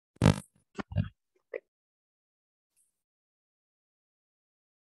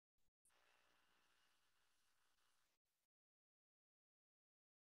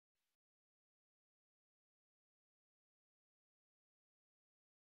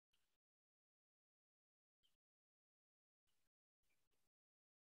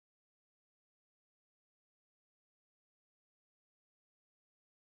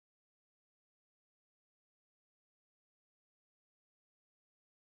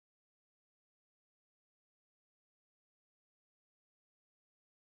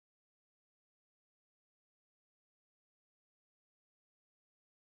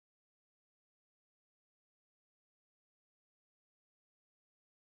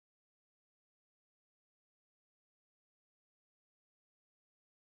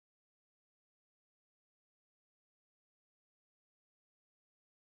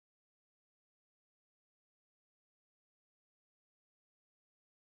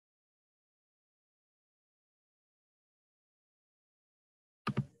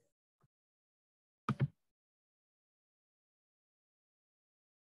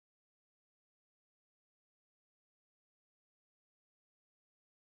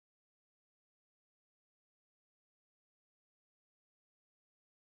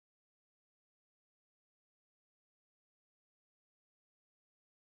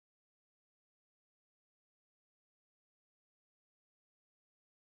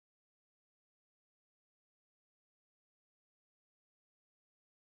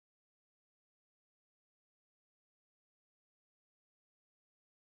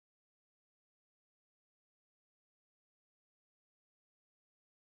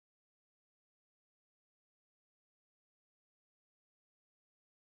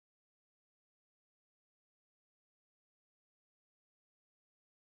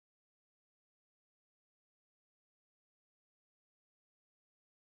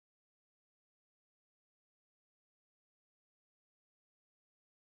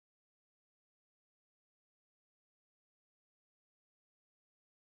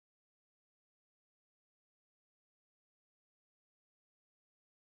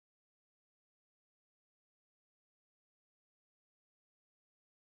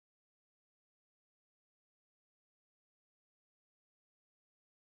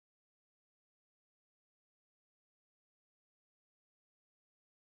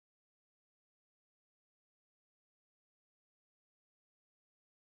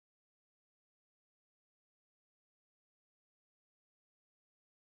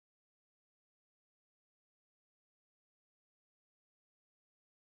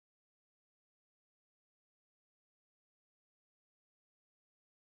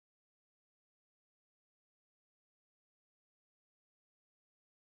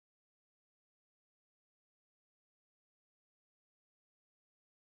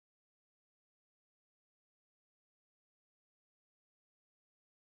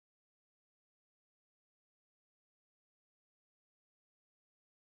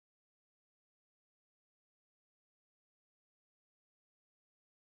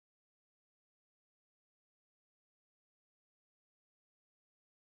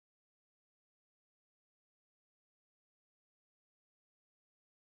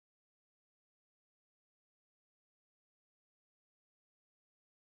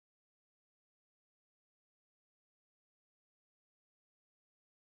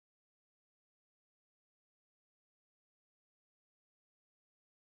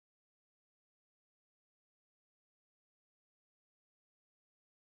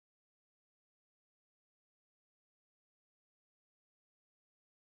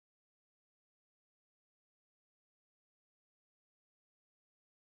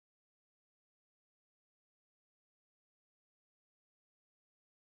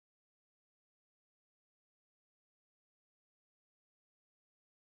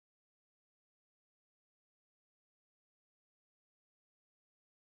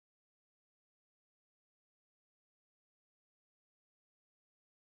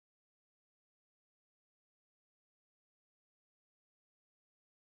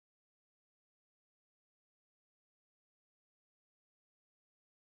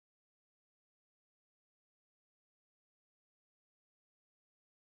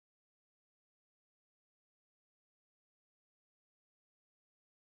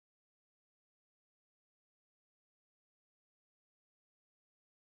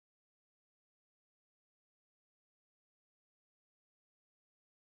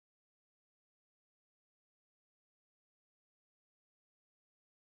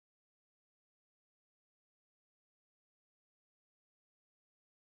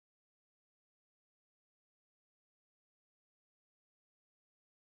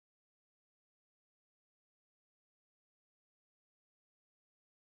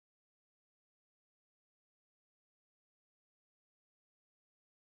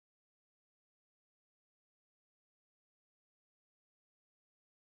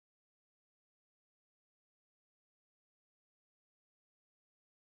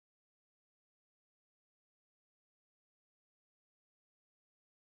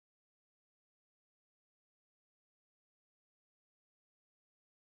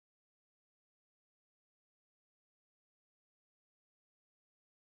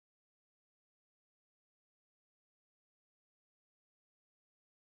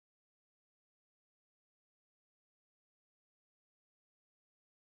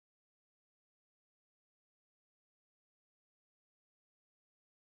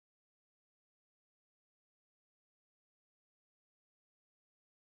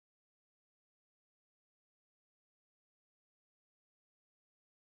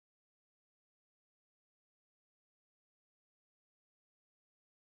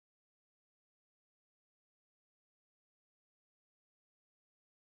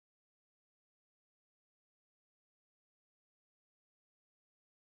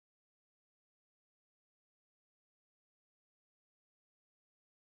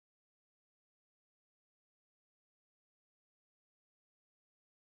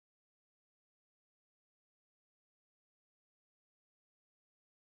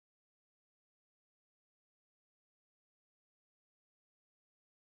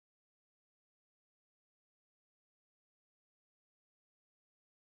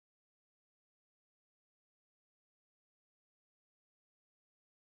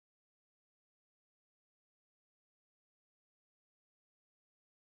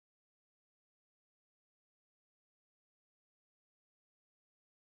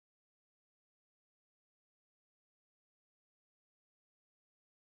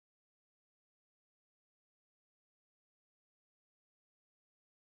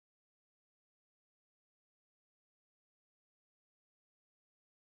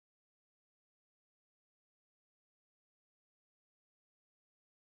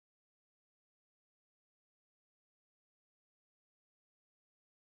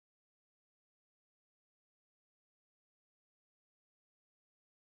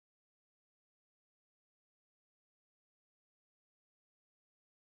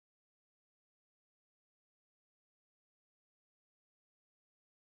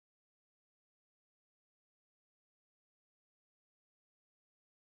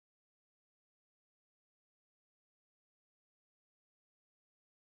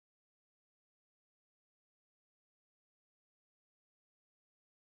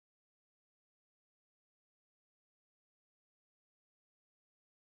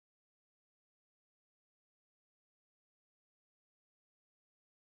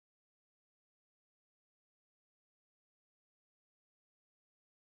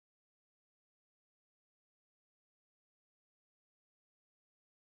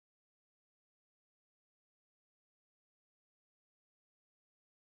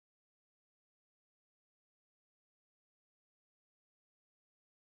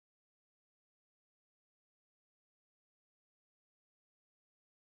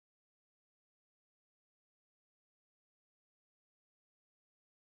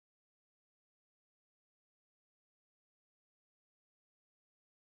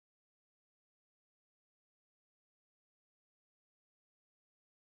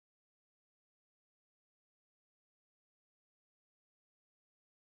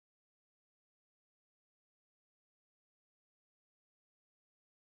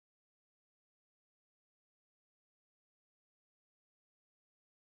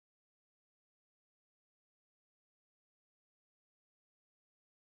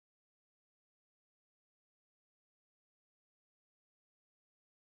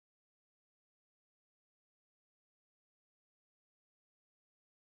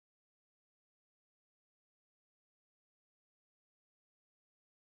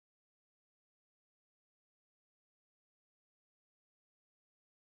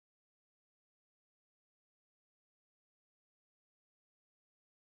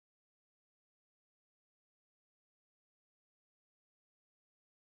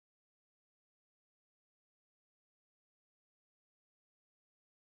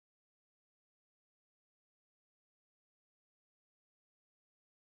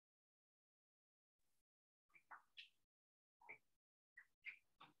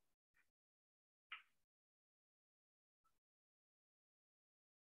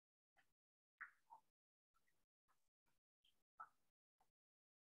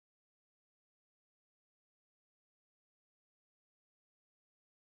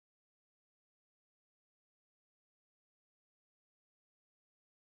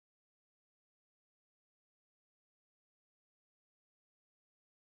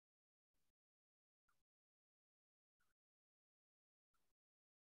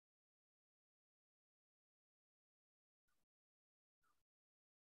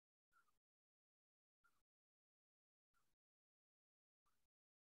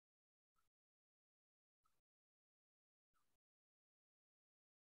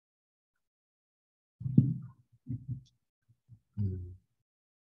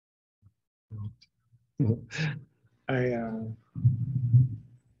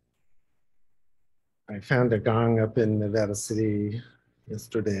I found a gong up in Nevada City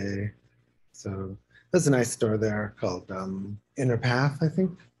yesterday. So there's a nice store there called Inner Path, I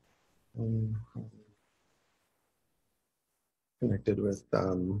think. Connected with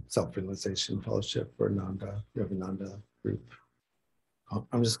Self-Realization Fellowship or Nanda, Yogananda group.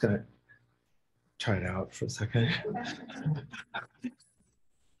 I'm just gonna try it out for a second.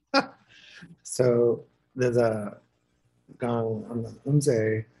 So there's a gong on the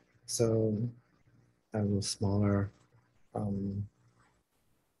unze, so a little smaller.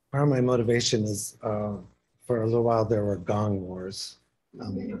 Part of my motivation is for a little while there were gong wars.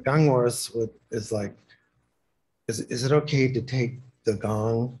 Gong wars is like, is it okay to take the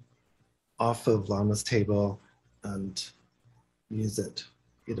gong off of Lama's table and use it,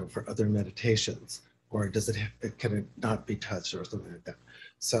 for other meditations, or can it not be touched or something like that?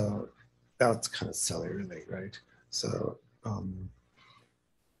 So that's kind of silly, really, right? So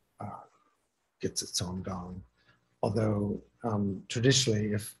gets its own gong. Although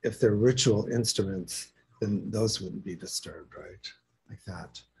traditionally, if they're ritual instruments, then those wouldn't be disturbed, right? Like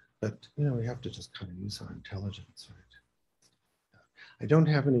that. But we have to just kind of use our intelligence, right? I don't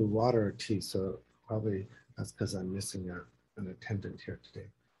have any water or tea, so probably that's because I'm missing an attendant here today.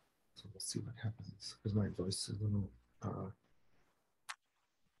 So we'll see what happens, because my voice is a little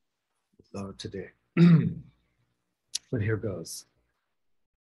low today. But here goes.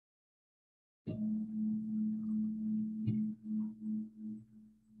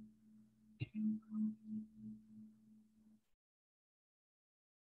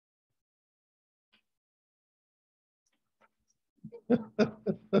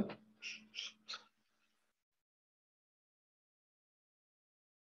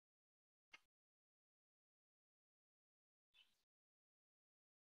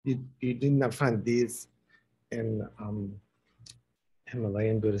 You did not find these in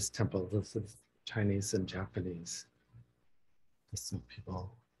Himalayan Buddhist temples. This is Chinese and Japanese. Some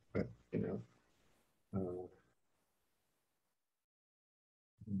people, but there's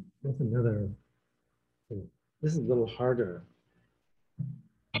another thing. This is a little harder.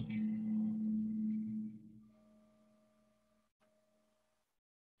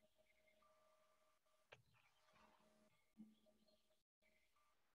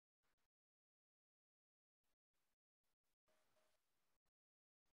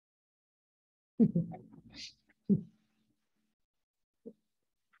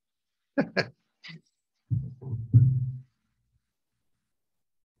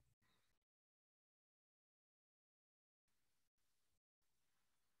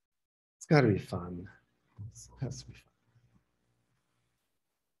 It's got to be fun. It has to be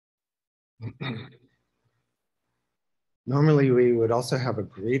fun. Normally, we would also have a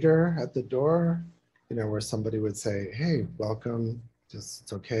greeter at the door, where somebody would say, "Hey, welcome. Just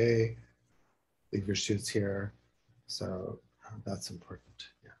it's okay. Leave your shoes here." So that's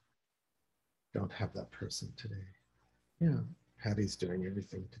important. Yeah. Don't have that person today. Yeah. Patty's doing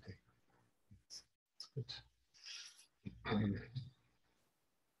everything today. It's good.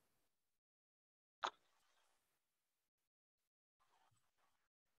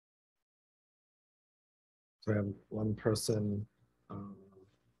 So I have one person,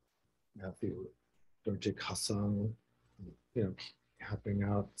 Matthew Dorje Kasang, helping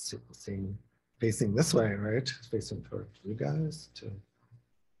out, facing this way, right? Facing toward you guys to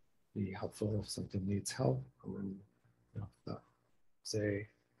be helpful if something needs help. And then, say,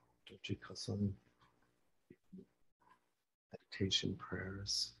 Dorje Kasang, meditation,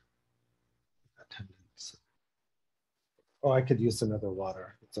 prayers, attendance. Oh, I could use another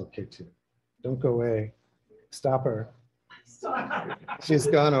water. It's okay too. Don't go away. Stop her. She's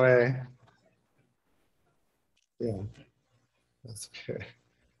gone away. Yeah, that's okay.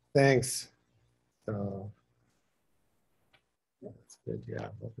 Thanks. So that's good. Yeah,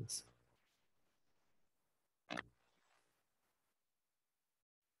 that is.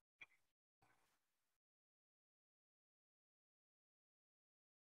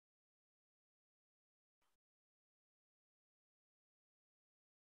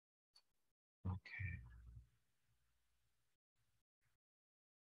 Okay.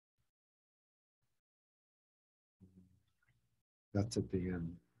 That's at the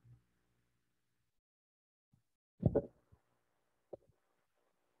end.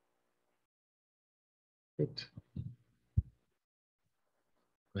 Good.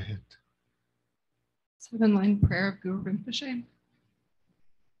 Go ahead. 7-line prayer of Guru Rinpoche.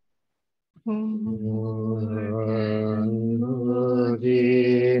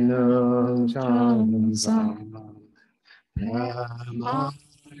 Lama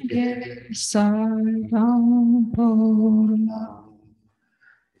Yeshe Jinpa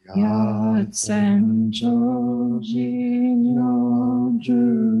Yatsen Joji no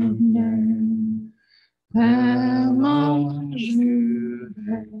June Pema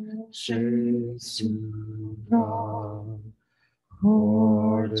Juve Sura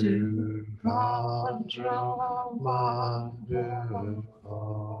Hordu Vajrayana Buddhism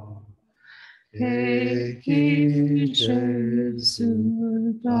Eki Jesu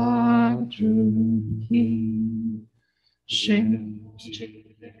Dadruhi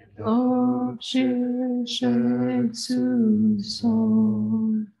Shinji Lo Shishitsu So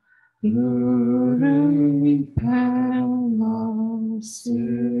Guru Pema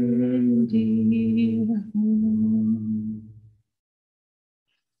Siddhi.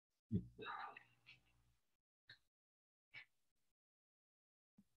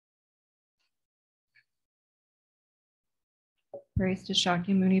 Praise to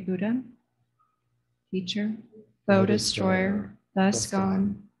Shakyamuni Buddha, teacher, foe destroyer, thus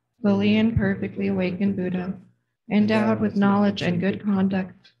gone, fully and perfectly awakened Buddha, endowed with knowledge and good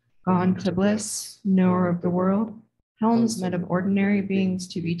conduct, gone to bliss, knower of the world, helmsman of ordinary beings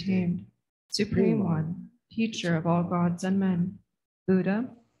to be tamed, supreme one, teacher of all gods and men, Buddha,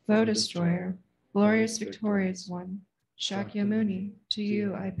 foe destroyer, glorious victorious one, Shakyamuni, to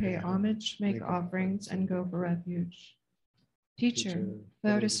you I pay homage, make offerings, and go for refuge. Teacher,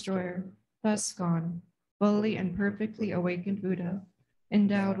 thou destroyer, thus gone, fully and perfectly awakened Buddha,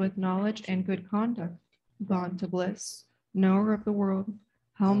 endowed with knowledge and good conduct, gone to bliss, knower of the world,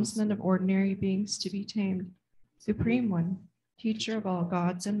 helmsman of ordinary beings to be tamed, supreme one, teacher of all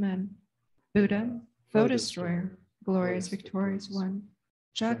gods and men, Buddha, foe destroyer, glorious victorious one,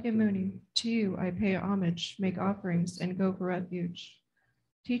 Shakyamuni, to you I pay homage, make offerings, and go for refuge.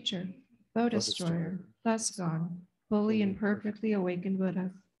 Teacher, foe destroyer, thus gone, fully and perfectly awakened Buddha,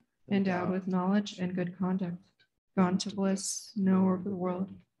 endowed with knowledge and good conduct, gone to bliss, knower of the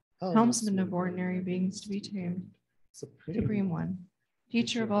world, helmsman of ordinary beings to be tamed, supreme one,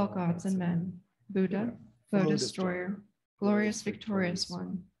 teacher of all gods and men, Buddha, foe destroyer, glorious victorious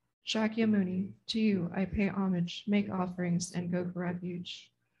one, Shakyamuni, to you I pay homage, make offerings, and go for refuge.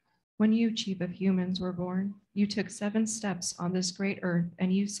 When you, chief of humans, were born, you took 7 steps on this great earth,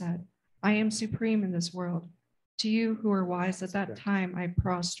 and you said, I am supreme in this world. To you who are wise at that time, I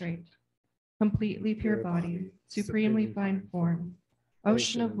prostrate. Completely pure body, supremely fine form,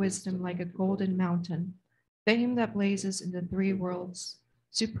 ocean of wisdom like a golden mountain, fame that blazes in the 3 worlds,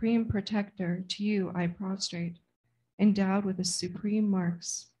 supreme protector, to you I prostrate. Endowed with the supreme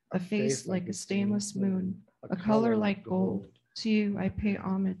marks, a face like a stainless moon, a color like gold, to you I pay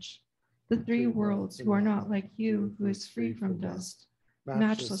homage. The 3 worlds who are not like you, who is free from dust,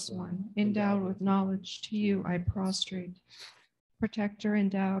 matchless one, endowed with knowledge, to you I prostrate. Protector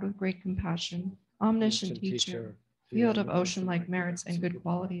endowed with great compassion, omniscient teacher, field of ocean-like merits and good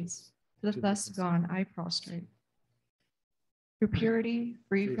qualities, to the thus gone I prostrate. Through purity,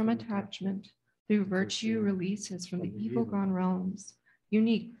 free from attachment, through virtue releases from the evil gone realms,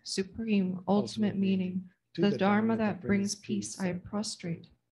 unique, supreme, ultimate meaning, to the Dharma that brings peace I prostrate.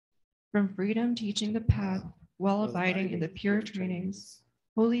 From freedom teaching the path, well abiding in the pure trainings,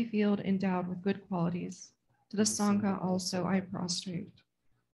 holy field endowed with good qualities, to the Sangha also I prostrate.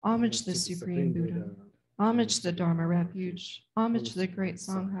 Homage the Supreme Buddha, homage the Dharma refuge, homage the great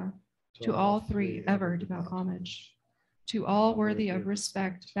Sangha, to all 3 ever devout homage. To all worthy of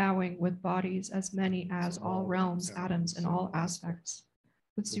respect, bowing with bodies as many as all realms, atoms, and all aspects.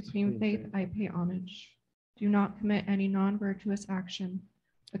 With supreme faith I pay homage. Do not commit any non-virtuous action.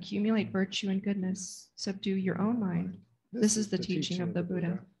 Accumulate virtue and goodness. Subdue your own mind. This is the teaching of the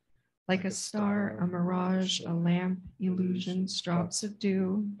Buddha. Like a star, a mirage, a lamp, illusions, drops of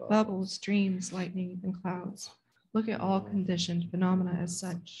dew, bubbles, dreams, lightning, and clouds. Look at all conditioned phenomena as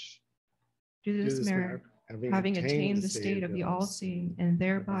such. Do this merit, having attained the state of the all-seeing and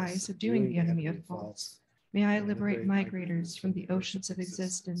thereby subduing the enemy of faults. May I liberate migrators from the oceans of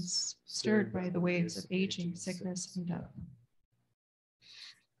existence, stirred by the waves of aging, sickness, and death.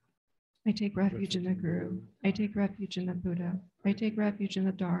 I take refuge in the Guru. I take refuge in the Buddha. I take refuge in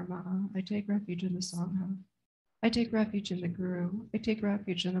the Dharma. I take refuge in the Sangha. I take refuge in the Guru. I take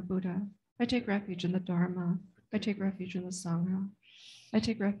refuge in the Buddha. I take refuge in the Dharma. I take refuge in the Sangha. I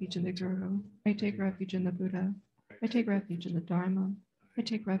take refuge in the Guru. I take refuge in the Buddha. I take refuge in the Dharma. I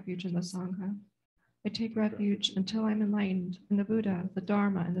take refuge in the Sangha. I take refuge until I'm enlightened in the Buddha, the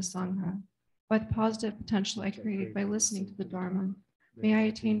Dharma, and the Sangha. By the positive potential I create by listening to the Dharma, may I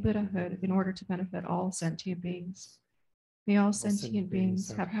attain Buddhahood in order to benefit all sentient beings. May all sentient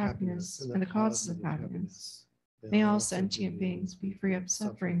beings have happiness and the causes of happiness. May all sentient beings be free of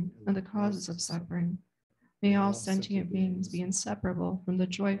suffering and the causes of suffering. May all sentient beings be inseparable from the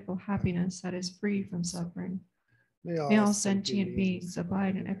joyful happiness that is free from suffering. May all sentient beings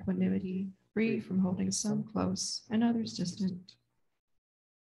abide in equanimity, free from holding some close and others distant.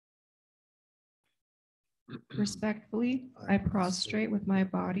 Respectfully, I prostrate with my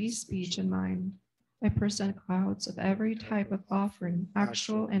body, speech, and mind. I present clouds of every type of offering,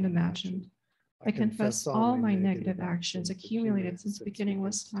 actual and imagined. I confess all my negative actions accumulated since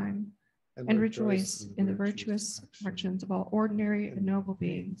beginningless time, and rejoice in the virtuous actions of all ordinary and noble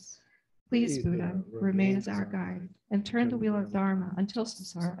beings. Please, Buddha, remain as our guide and turn the wheel of Dharma until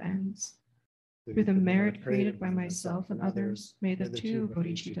samsara ends. Through the merit created by myself and others, may the two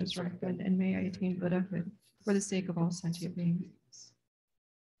bodhicittas ripen and may I attain Buddhahood for the sake of all sentient beings.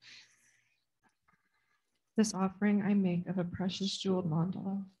 This offering I make of a precious jeweled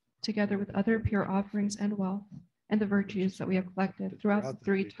mandala, together with other pure offerings and wealth, and the virtues that we have collected throughout the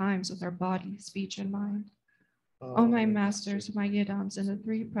 3 times with our body, speech, and mind. O my masters, my yidams, and the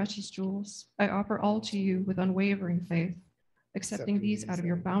 3 precious jewels, I offer all to you with unwavering faith. Accepting these out of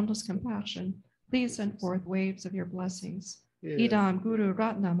your boundless compassion, please send forth waves of your blessings. Idam Guru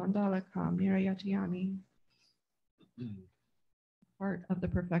Ratna Mandalakam Nirayatiyami. Part of the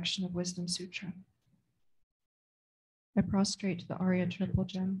Perfection of Wisdom Sutra. I prostrate to the Arya Triple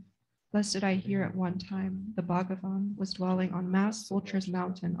Gem. Thus did I hear at one time the Bhagavan was dwelling on Mass Vulture's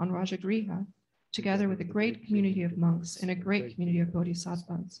mountain on Rajagriha, together with a great community of monks and a great community of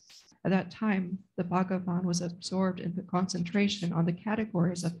bodhisattvas. At that time, the Bhagavan was absorbed in the concentration on the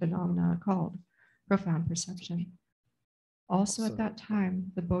categories of phenomena called profound perception. Also at that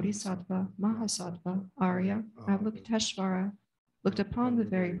time, the Bodhisattva, Mahasattva, Arya, Avalokiteshvara looked upon the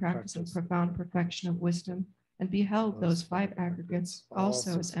very practice of profound perfection of wisdom and beheld those 5 aggregates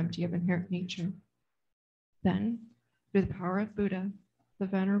also as empty of inherent nature. Then, through the power of Buddha, the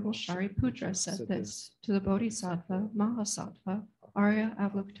Venerable Shariputra said this to the Bodhisattva, Mahasattva, Arya,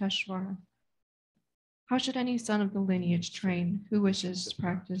 Avalokiteshvara. How should any son of the lineage train who wishes to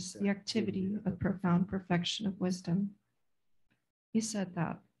practice the activity of profound perfection of wisdom? He said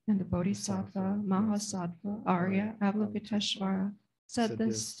that, and the Bodhisattva, Mahasattva, Arya, Avalokiteshvara said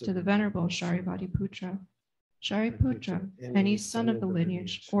this to the Venerable Shariputra. Shariputra, any son of the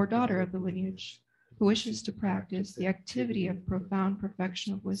lineage or daughter of the lineage who wishes to practice the activity of profound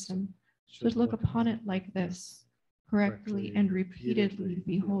perfection of wisdom should look upon it like this, correctly and repeatedly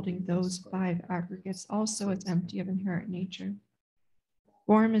beholding those 5 aggregates also as empty of inherent nature.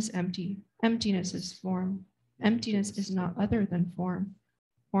 Form is empty, emptiness is form. Emptiness is not other than form.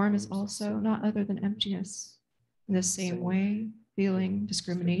 Form is also not other than emptiness. In the same way, feeling,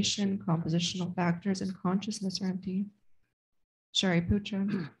 discrimination, compositional factors, and consciousness are empty.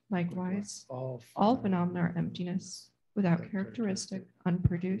 Shariputra, likewise, all phenomena are emptiness, without characteristic,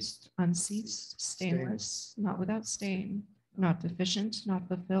 unproduced, unceased, stainless, not without stain, not deficient, not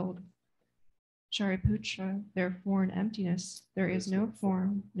fulfilled. Shariputra, therefore in emptiness, there is no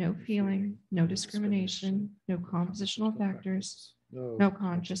form, no feeling, no discrimination, no compositional factors, no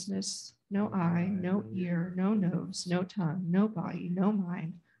consciousness, no eye, no ear, no nose, no tongue, no body, no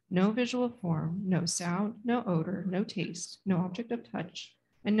mind, no visual form, no sound, no odor, no taste, no object of touch,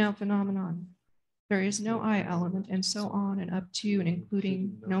 and no phenomenon. There is no I element, and so on and up to and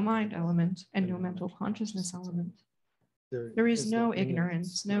including no mind element and no mental consciousness element. There is no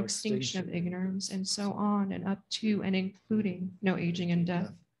ignorance, no extinction of ignorance, and so on and up to and including no aging and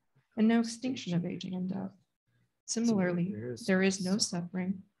death, and no extinction of aging and death. Similarly, there is no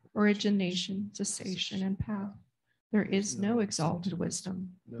suffering, origination, cessation, and path. There is no exalted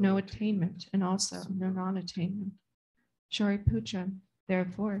wisdom, no attainment, and also no non-attainment. Shariputra,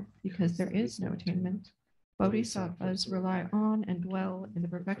 therefore, because there is no attainment, bodhisattvas rely on and dwell in the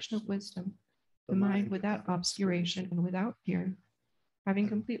perfection of wisdom, the mind without obscuration and without fear. Having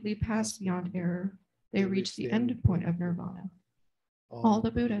completely passed beyond error, they reach the end point of nirvana. All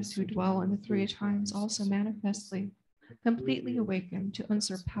the Buddhas who dwell in the 3 times also manifestly, completely awaken to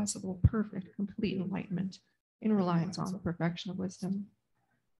unsurpassable, perfect, complete enlightenment in reliance on the perfection of wisdom.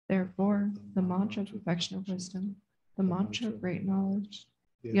 Therefore, the mantra of perfection of wisdom, the mantra of great knowledge,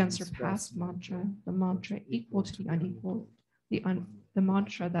 the unsurpassed mantra, the mantra equal to the unequal, the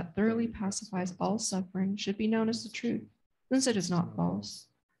mantra that thoroughly pacifies all suffering should be known as the truth, since it is not false.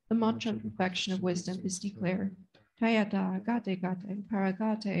 The mantra of perfection of wisdom is declared. Tayata gate gate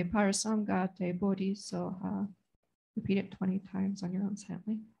paragate parasamgate bodhisoha. Repeat it 20 times on your own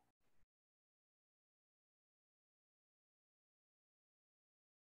silently.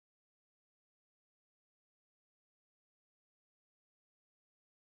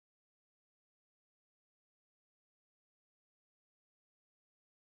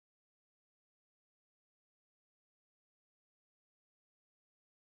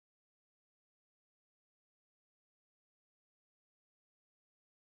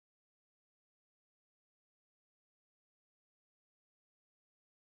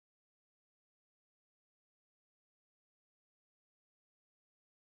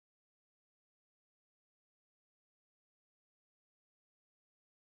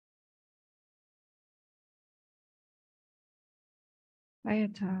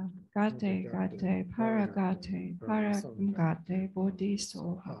 Ayata, Gate, Gate, Paragate, Paragamgate,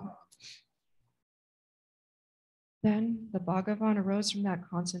 Bodhisoha. Then the Bhagavan arose from that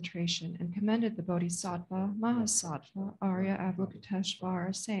concentration and commended the Bodhisattva, Mahasattva, Arya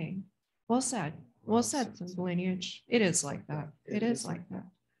Avalokiteshvara, saying, well said, simple lineage. It is like that. It is like that.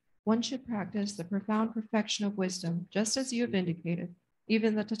 One should practice the profound perfection of wisdom, just as you have indicated.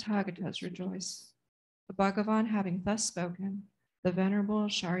 Even the Tathagatas rejoice. The Bhagavan having thus spoken, the Venerable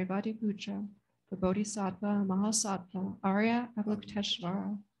Sharivatiputra, the Bodhisattva, Mahasattva, Arya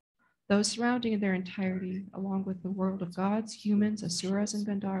Avalokiteshvara, those surrounding in their entirety, along with the world of gods, humans, asuras, and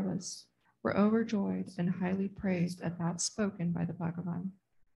Gandharvas, were overjoyed and highly praised at that spoken by the Bhagavan.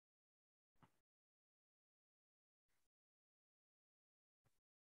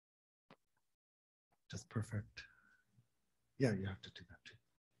 Just perfect. Yeah, you have to do that too.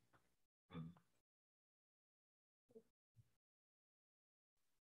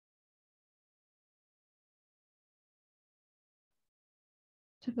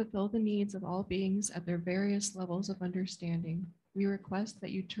 To fulfill the needs of all beings at their various levels of understanding, we request that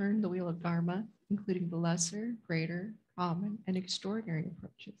you turn the wheel of Dharma, including the lesser, greater, common, and extraordinary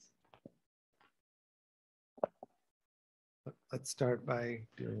approaches. Let's start by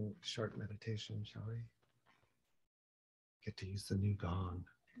doing a short meditation, shall we? Get to use the new gong.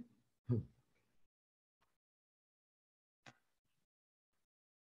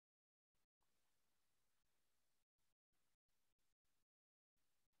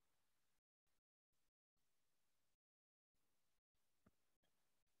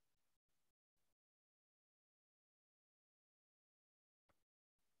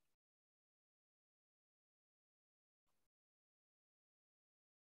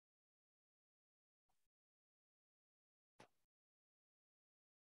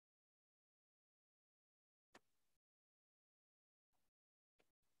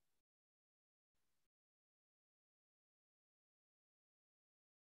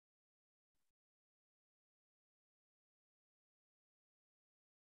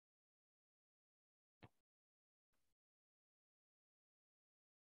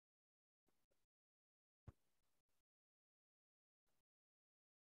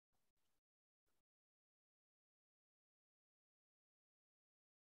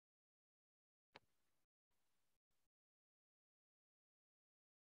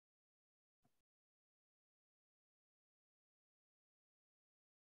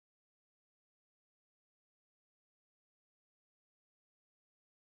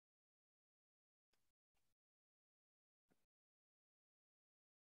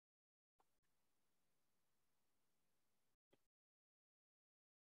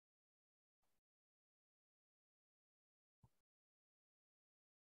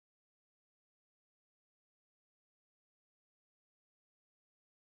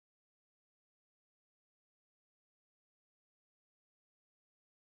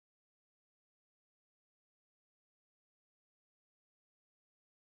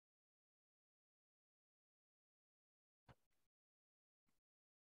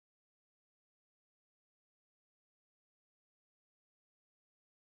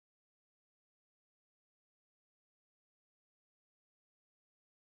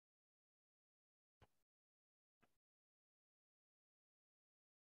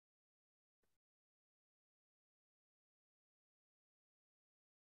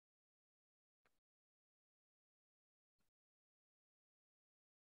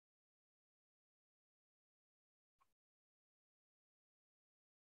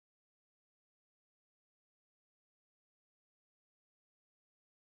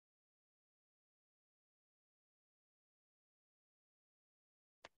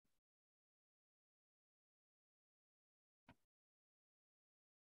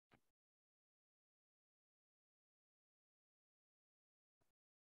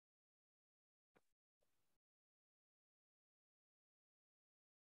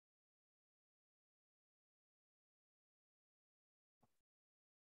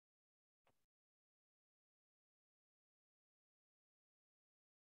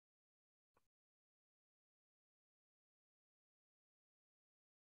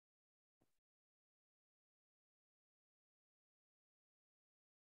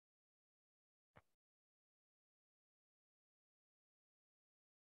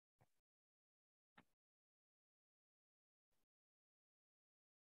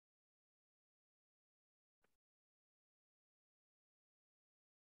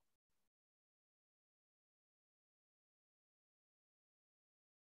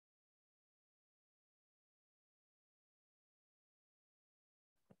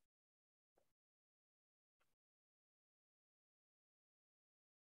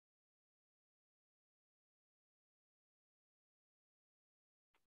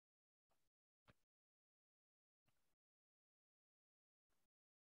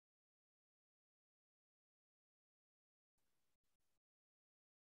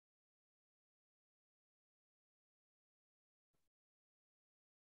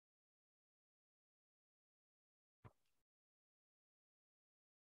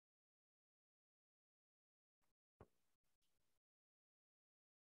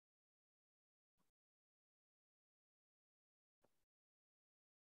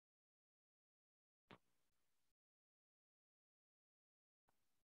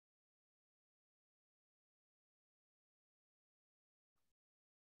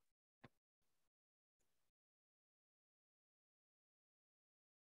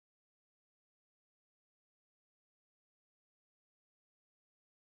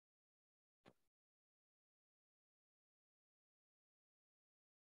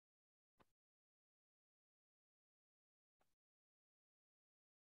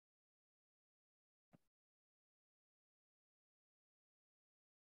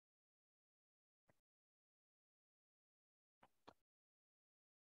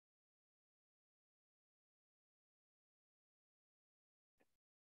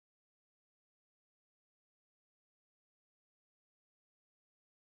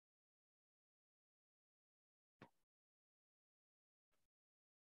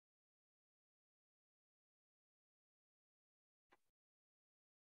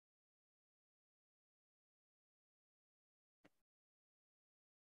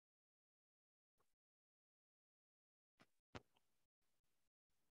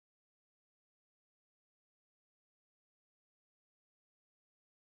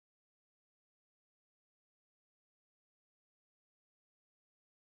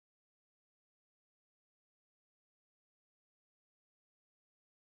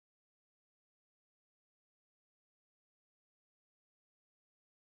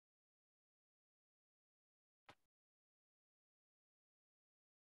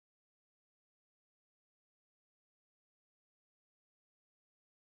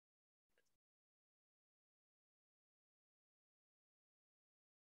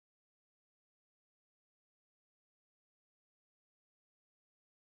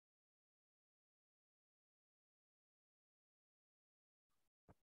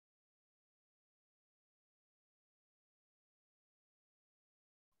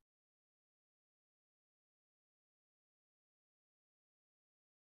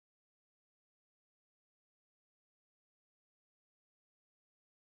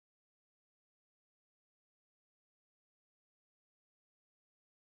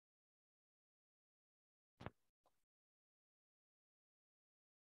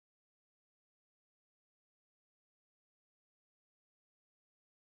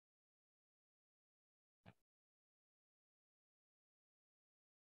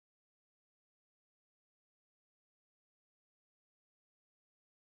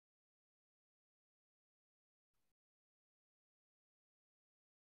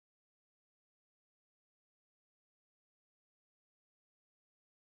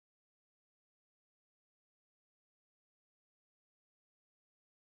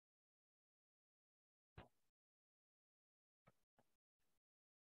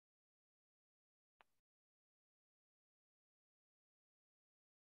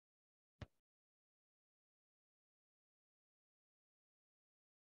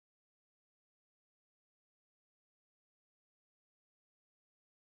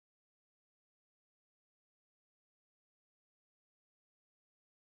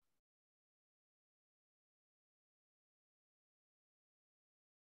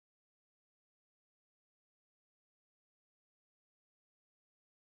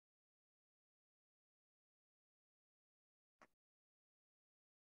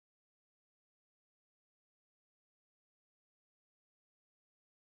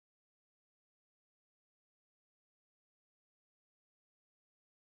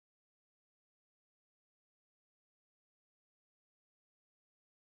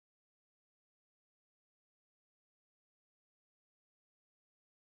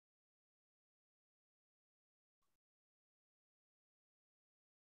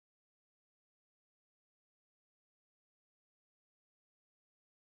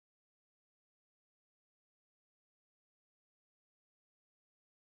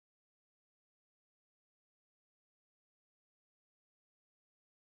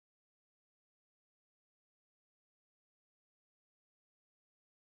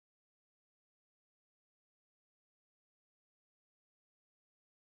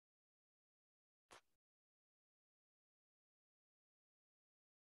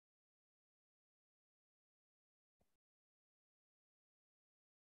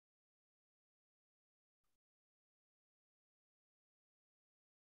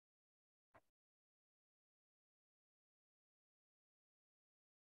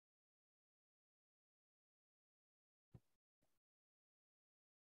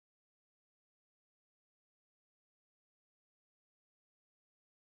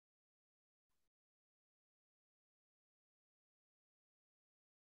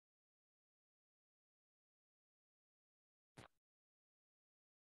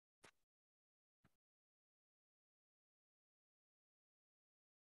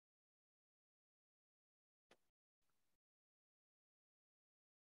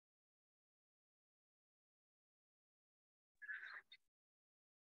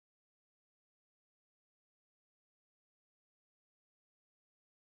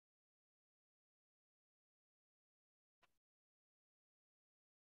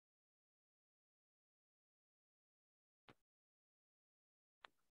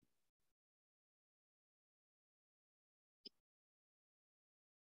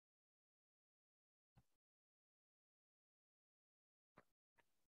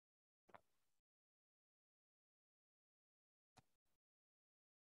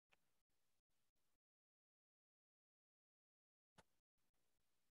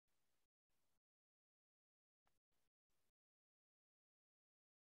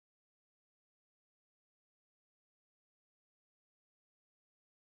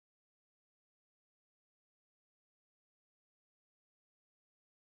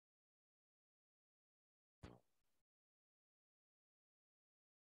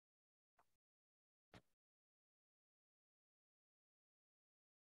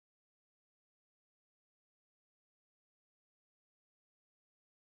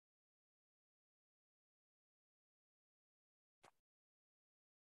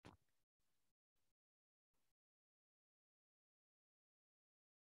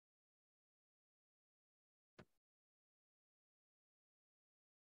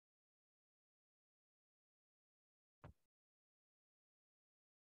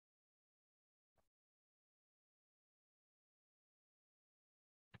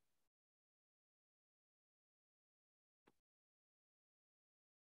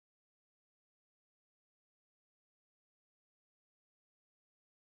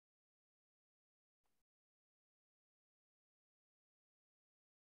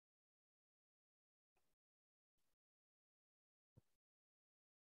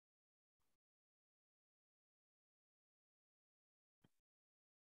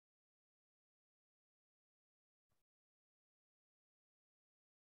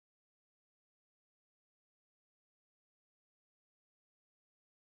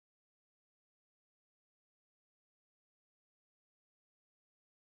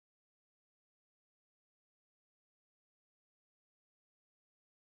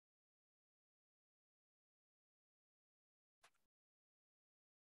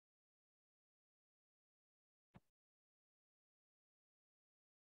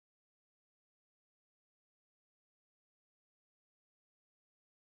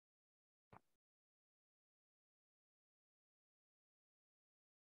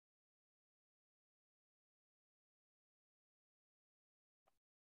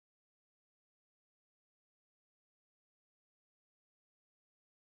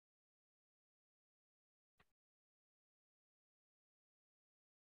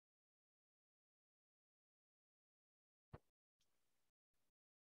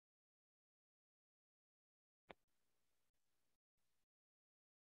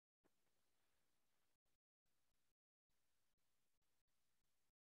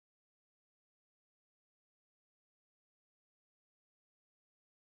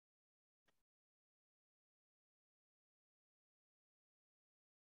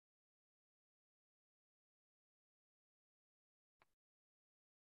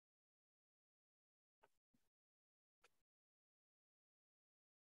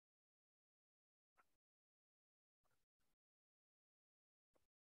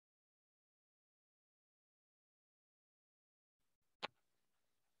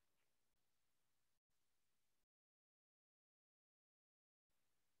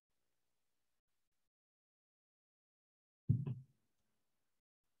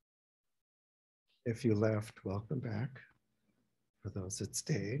 If you left, welcome back. For those that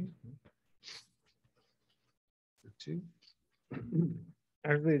stayed.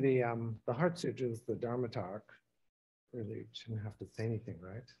 Actually, the Heart Sutra is the Dharma talk. Really shouldn't have to say anything,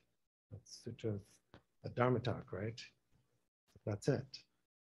 right? That's Sutra, the Dharma talk, right? That's it.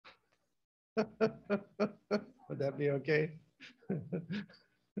 Would that be okay?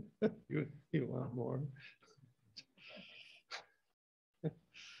 you want more?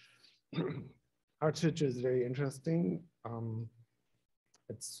 Heart Sutra is very interesting.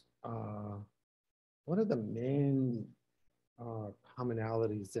 It's one of the main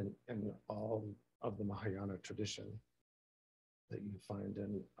commonalities in all of the Mahayana tradition that you find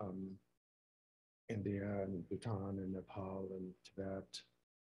in India and Bhutan and Nepal and Tibet,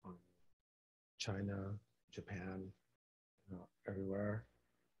 China, Japan, everywhere,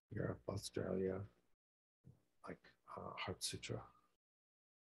 Europe, Australia, like Heart Sutra.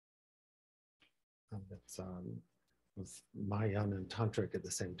 And it's with Mahayana and Tantric at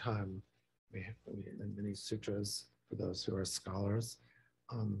the same time. We in many sutras, for those who are scholars,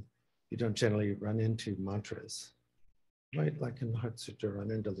 you don't generally run into mantras. Right, like in the Heart Sutra,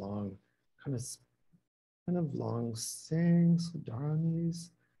 run into long, kind of long sayings,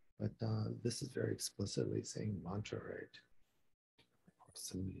 dharanis, but this is very explicitly saying mantra, right? Of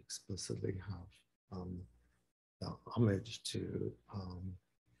course, and we explicitly have the homage to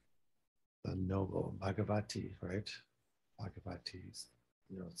the noble Bhagavati, right? Bhagavati's,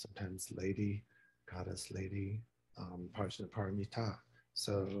 sometimes lady, goddess lady, Prajnaparamita.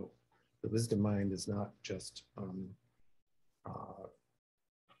 So the wisdom mind is not just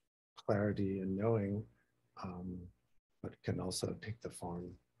clarity and knowing, but can also take the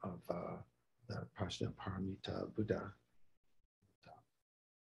form of the Prajnaparamita Buddha.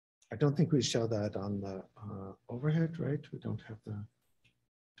 I don't think we show that on the overhead, right? We don't have the,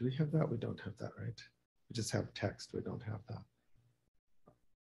 do we have that? We don't have that, right? We just have text, we don't have that.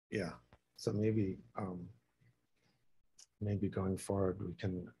 Yeah, so maybe going forward, we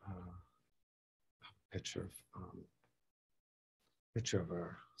can picture of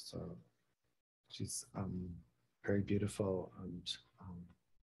her. So she's very beautiful, and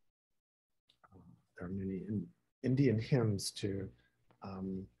there are many Indian hymns to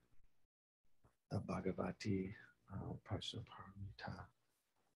the Bhagavati Prajnaparamita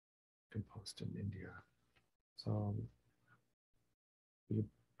composed in India. So we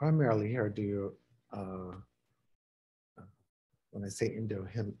primarily here do, when I say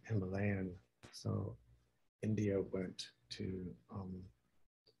Indo-Himalayan, so India went to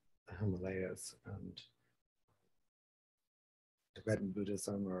the Himalayas, and Tibetan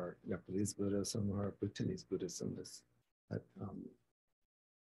Buddhism or Nepalese Buddhism or Bhutanese Buddhism is that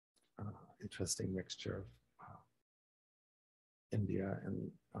interesting mixture of India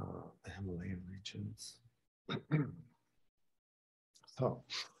and the Himalayan regions. So,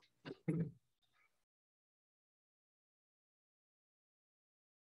 I'm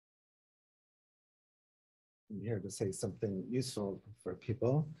here to say something useful for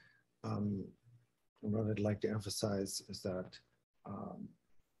people. And what I'd like to emphasize is that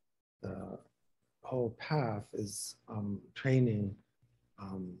the whole path is training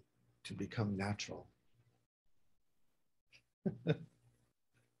to become natural.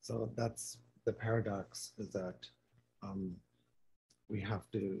 So that's the paradox, is that we have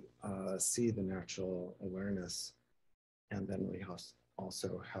to see the natural awareness, and then we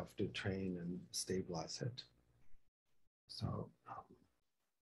also have to train and stabilize it. So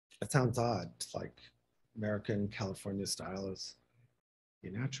it sounds odd, like American California style is be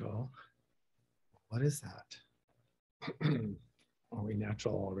natural. What is that? Are we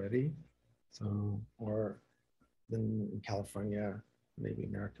natural already? So, or then in California, maybe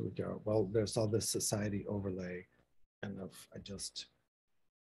America would go, well, there's all this society overlay, and if I just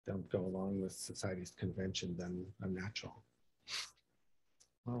don't go along with society's convention, then I'm natural.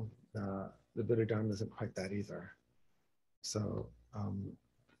 Well, the Buddha Dharma isn't quite that either. So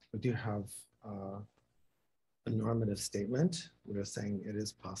we do have a normative statement. We're saying it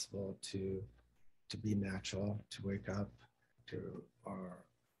is possible to be natural, to wake up to our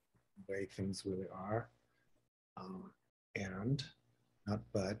way things really are, and not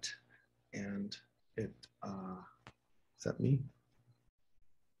but, and it, is that me?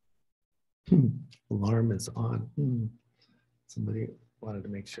 Alarm is on. Somebody wanted to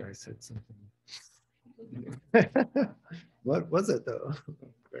make sure I said something. What was it though?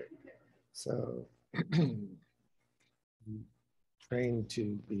 Great. So train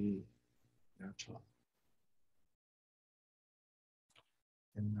to be natural.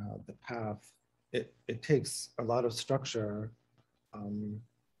 And the path, it takes a lot of structure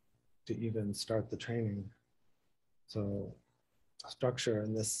to even start the training. So structure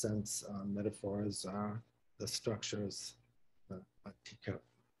in this sense, metaphors are the structures, a teacup.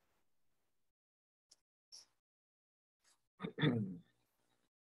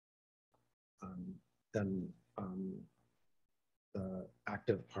 Then the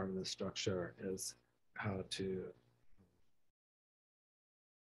active part of the structure is how to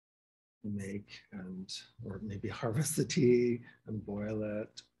make or maybe harvest the tea and boil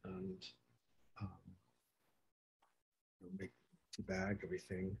it and make tea bag,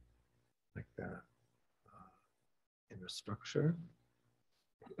 everything like that in a structure.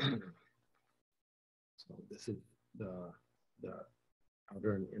 So this is the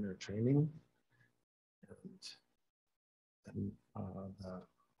outer and inner training, and then the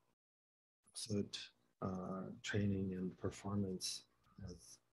absolute training and performance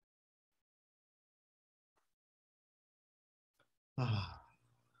as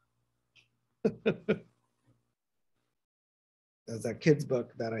there's a kid's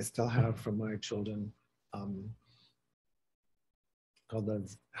book that I still have from my children called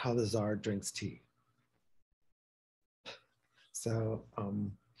How the Tsar Drinks Tea. So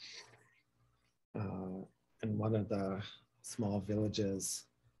in one of the small villages,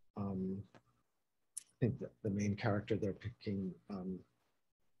 I think that the main character they're picking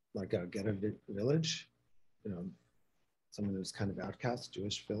like a ghetto village, you know, someone who's kind of outcast,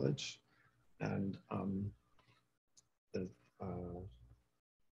 Jewish village. And the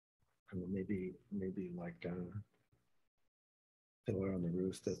maybe like a pillar on the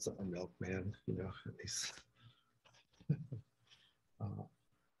roof that's a milkman, you know, at least.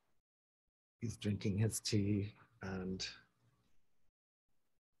 He's drinking his tea, and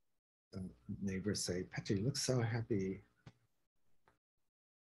the neighbors say, "Petty, you look so happy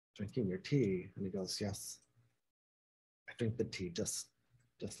drinking your tea." And he goes, "Yes, I drink the tea just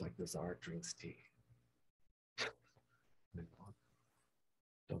like the Tsar drinks tea."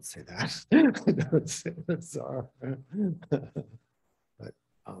 Don't say that. Don't say the Tsar. But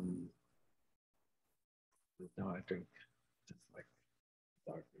no, I drink just like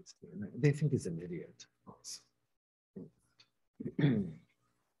the Tsar drinks tea. And they think he's an idiot also.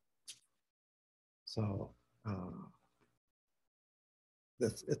 So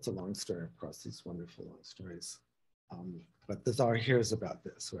it's a long story, of course, these wonderful long stories. But the Tsar hears about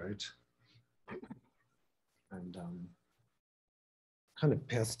this, right? And kind of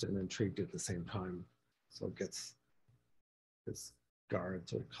pissed and intrigued at the same time. So gets his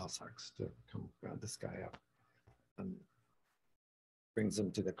guards or Cossacks to come round this guy up and brings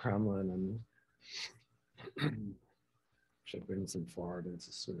him to the Kremlin, and she brings him forward and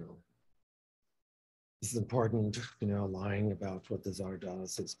says, you know, this is important, you know, lying about what the Tsar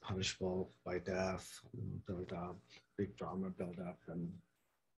does is punishable by death, build up, big drama build up, and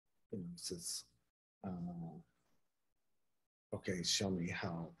you know, says, okay, show me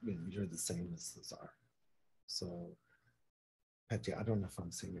how, you know, you're the same as the Tsar. So Petya, I don't know if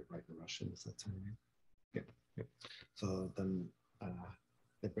I'm saying it right in Russian, is that her name? Yeah, yeah. So then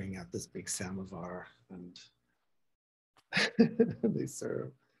they bring out this big samovar and they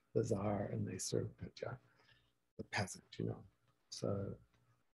serve the Tsar and they serve Petya, the peasant, you know. So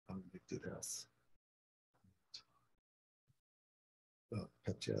they do this. The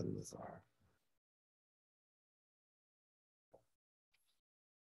Petya and the Tsar.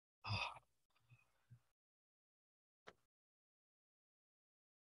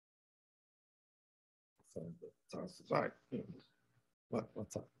 So the Tsar says, all right,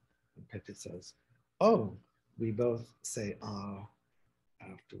 what's up? And Petya says, oh, we both say ah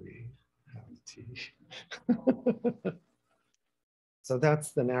after we have tea. So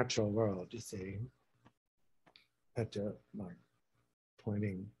that's the natural world, you see. Petya like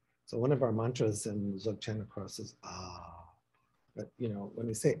pointing. So one of our mantras in Dzogchen, of course, is ah. But you know, when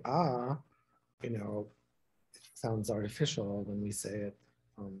we say ah, you know, it sounds artificial when we say it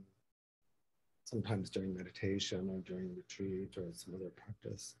sometimes during meditation or during retreat or some other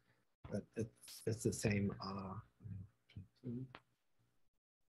practice. But it's the same ah.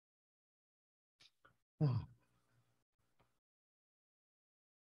 Oh.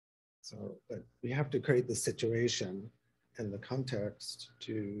 So but we have to create the situation and the context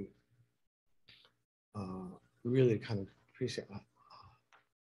to really kind of appreciate.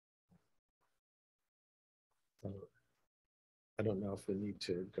 So I don't know if we need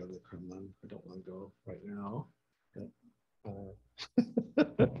to go to the Kremlin. I don't want to go right now.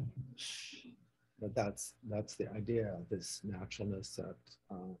 But that's the idea of this naturalness that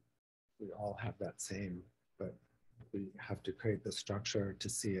we all have that same, but we have to create the structure to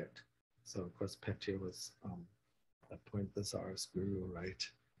see it. So of course Petya was at point the Tsar's guru, right?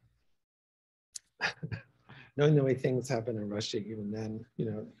 knowing the way things happen in Russia, even then, you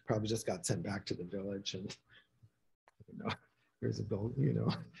know, probably just got sent back to the village and, you know, here's a bill, you know,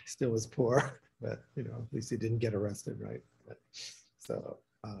 still was poor, but, you know, at least he didn't get arrested, right? But, so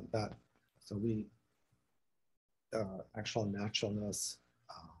so we, actual naturalness,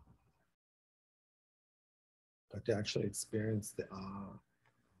 but to actually experience the awe,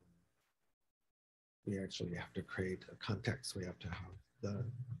 we actually have to create a context. We have to have the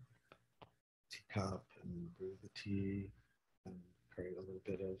teacup and brew the tea and create a little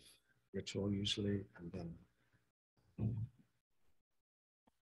bit of ritual usually, and then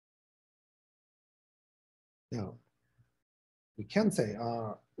now we can say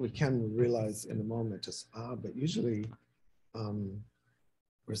we can realize in the moment just but usually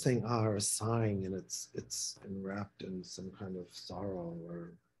we're saying or sighing, and it's enwrapped in some kind of sorrow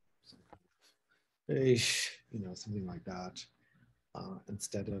or some kind of, you know, something like that.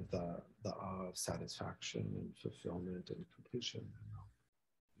 Instead of the awe of satisfaction and fulfillment and completion, you know,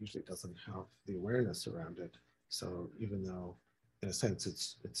 usually doesn't have the awareness around it. So even though, in a sense,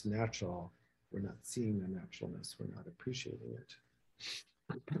 it's natural, we're not seeing the naturalness. We're not appreciating it.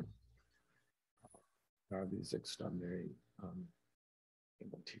 There are these extraordinary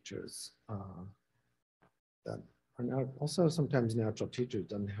teachers that are now also sometimes natural teachers.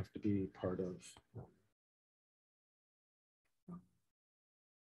 Doesn't have to be part of you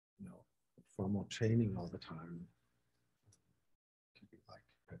know, formal training all the time. It can be like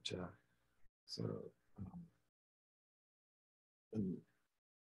so and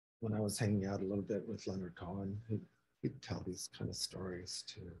when I was hanging out a little bit with Leonard Cohen, he'd tell these kind of stories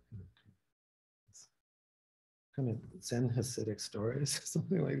too, you know, kind of Zen Hasidic stories,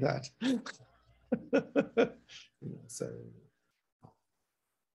 something like that. You know, so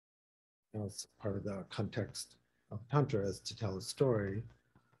you know, it's part of the context of Tantra is to tell a story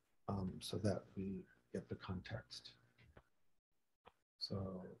so that we get the context.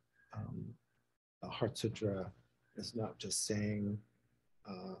 So the Heart Sutra is not just saying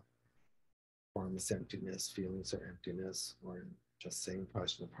formless emptiness, feelings are emptiness, or just saying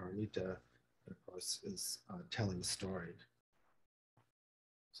Prajnaparamita, but of course is telling a story.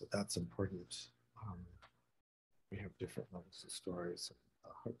 So that's important. We have different levels of stories.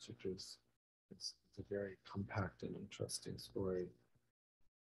 Heart Sutra is a very compact and interesting story,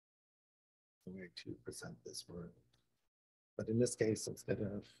 the way to present this word. But in this case, instead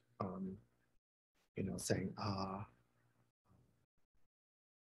of you know, saying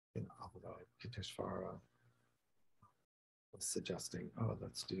you know, Kiteshvara was suggesting, oh,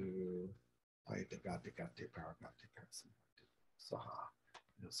 let's do Ayatagati Paragati Parasamati Saha.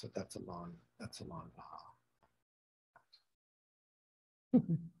 You know, so that's a long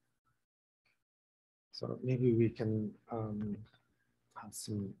So maybe we can have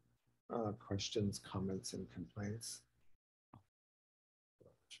some questions, comments, and complaints.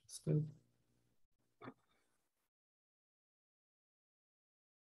 Interested?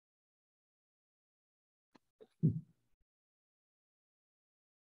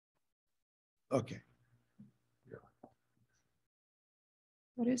 Okay.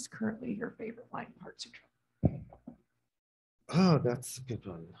 What is currently your favorite line of Heart Sutra? Oh, that's a good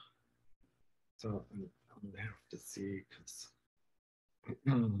one. So I'm gonna have to see because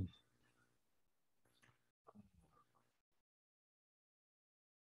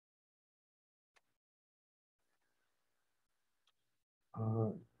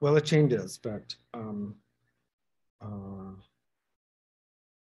well, it changes, but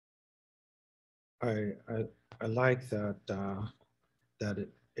I like that that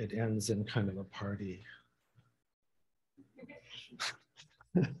it ends in kind of a party.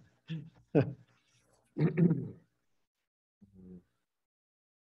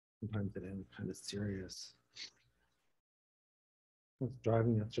 Sometimes it ends kind of serious. I was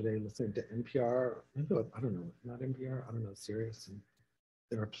driving yesterday listening to NPR, maybe, I don't know, not NPR, I don't know, Sirius, and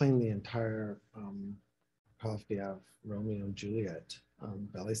they were playing the entire Prokofiev Romeo and Juliet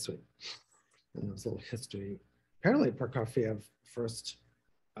ballet suite. And there was a little history. Apparently Prokofiev first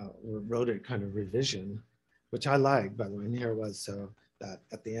wrote a kind of revision, which I like, by the way, and here was so that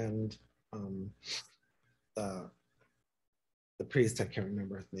at the end, the priest, I can't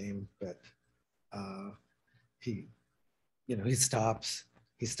remember his name, but he, you know, he stops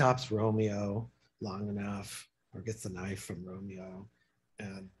Romeo long enough, or gets the knife from Romeo,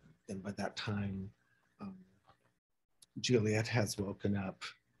 and then by that time, Juliet has woken up,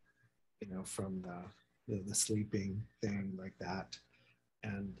 you know, from the sleeping thing like that,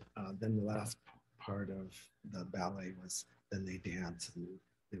 and then the last part of the ballet was then they dance and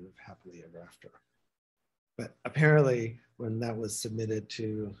they live happily ever after. But apparently, when that was submitted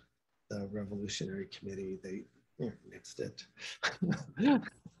to the Revolutionary Committee, they nixed it.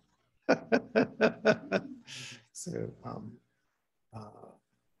 So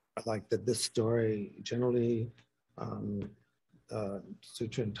I like that this story generally,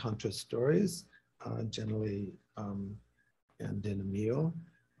 Sutra and Tantra stories generally end in a meal.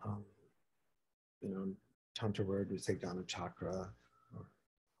 You know, Tantra word, we say Dana Chakra, or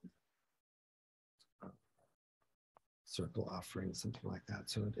circle offering, something like that.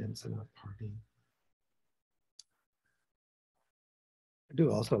 So it ends in a party. I do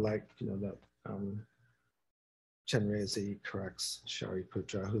also like, you know, that Chenrezig corrects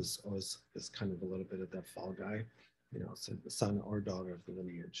Shariputra, who's always is kind of a little bit of that fall guy, you know, so the son or daughter of the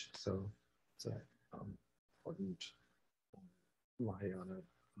lineage. So it's an important Mahayana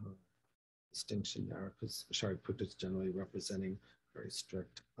distinction there, because Shariputra is generally representing very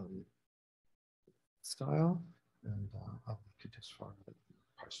strict style, and Avalokiteshvara,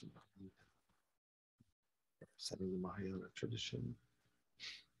 Prajnaparamita, representing the Mahayana tradition.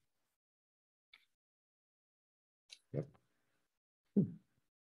 Yep.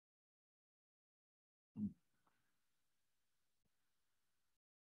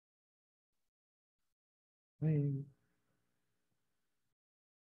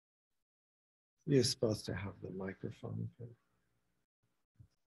 You're supposed to have the microphone.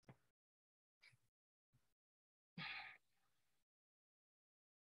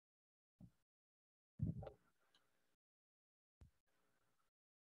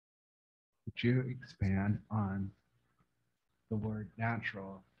 Could you expand on the word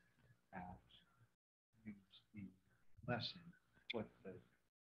natural as used in the lesson? What the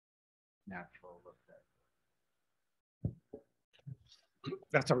natural look like?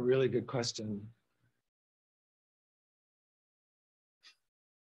 That's a really good question.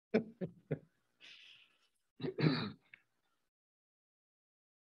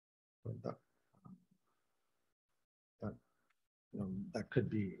 That could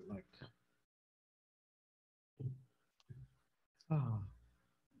be like, oh.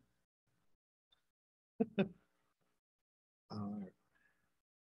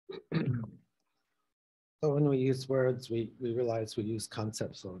 So when we use words, we realize we use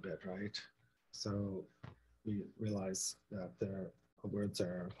concepts a little bit, right? So we realize that their words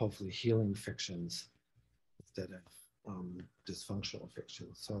are hopefully healing fictions instead of dysfunctional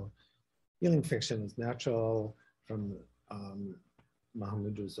fictions. So healing fiction is natural from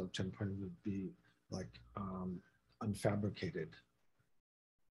Mahamudra Dzogchen point would be like unfabricated.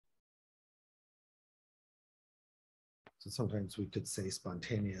 So sometimes we could say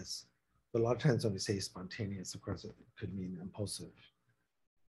spontaneous, but a lot of times when we say spontaneous, of course, it could mean impulsive.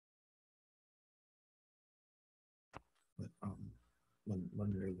 But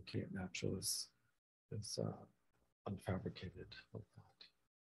when we're looking at natural is unfabricated like that.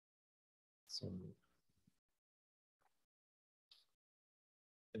 So,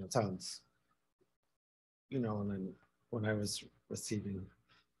 it sounds, you know, when I was receiving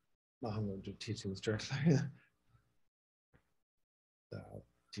Mahamudra teachings directly, the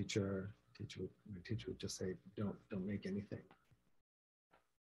my teacher would just say, don't make anything.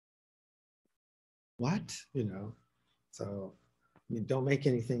 What? You know, so I mean, don't make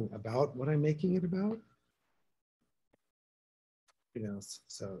anything about what I'm making it about. You know,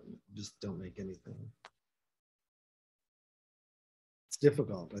 so just don't make anything. It's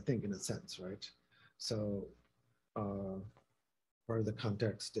difficult, I think, in a sense, right? So part of the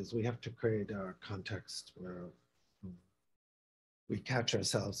context is we have to create a context where we catch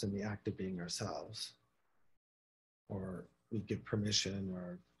ourselves in the act of being ourselves, or we give permission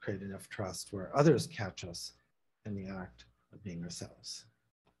or create enough trust where others catch us in the act of being ourselves.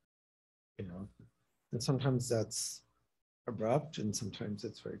 You know, and sometimes that's abrupt and sometimes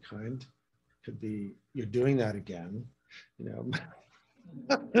it's very kind. It could be, you're doing that again, you know.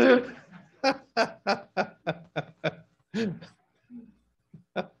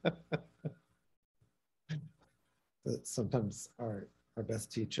 But sometimes our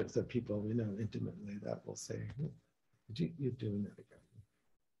best teachers are people we know intimately that will say, you're doing that again.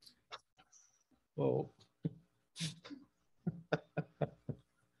 Whoa.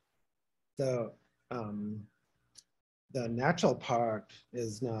 So the natural part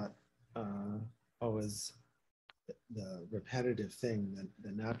is not always the repetitive thing.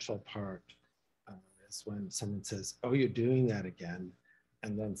 The natural part is when someone says, oh, you're doing that again,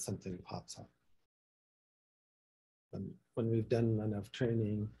 and then something pops up. When we've done enough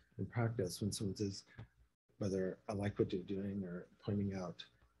training and practice, when someone says, whether I like what you're doing or pointing out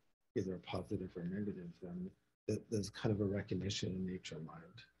either a positive or negative, then there's kind of a recognition in nature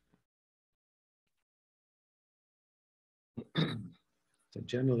mind. So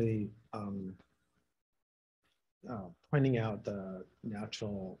generally, pointing out the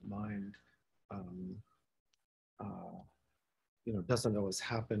natural mind, doesn't always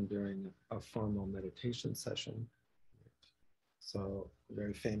happen during a formal meditation session. So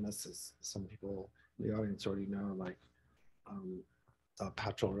very famous, as some people in the audience already know, like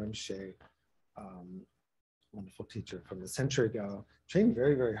Patrul Rinpoche, wonderful teacher from a century ago, trained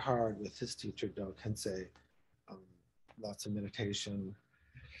very, very hard with his teacher, Do Kensei. Lots of meditation,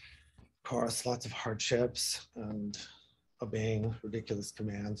 of course, lots of hardships and obeying ridiculous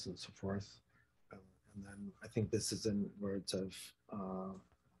commands and so forth. And then I think this is in words of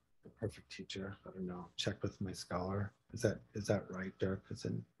the perfect teacher. I don't know, check with my scholar. Is that right, Dirk? Is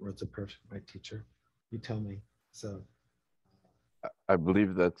in words of perfect my teacher? You tell me. So I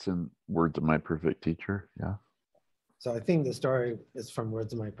believe that's in words of my perfect teacher. Yeah. So I think the story is from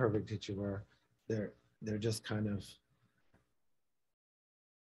words of my perfect teacher, where they're just kind of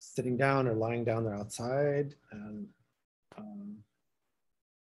sitting down or lying down there outside and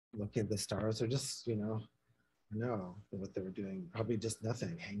looking at the stars, or just, know what they were doing, probably just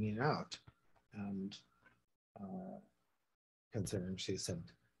nothing, hanging out. And considering, she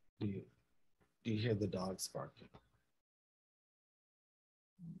said, do you hear the dogs barking?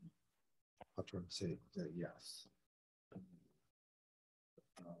 Patron said yes.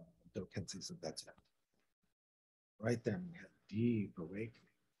 Do Kensei said, that's it. Right then we had deep awakening.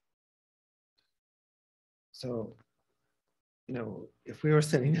 So, if we were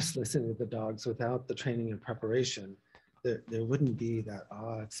sitting just listening to the dogs without the training and preparation, there wouldn't be that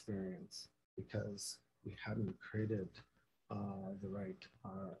awe experience, because we hadn't created the right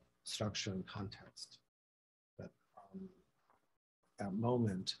structure and context. But that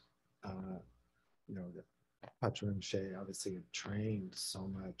moment, the Patrul Rinpoche obviously had trained so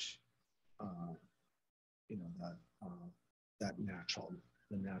much, that the natural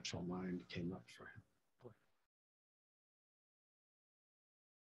mind came up for him.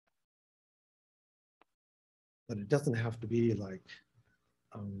 But it doesn't have to be like,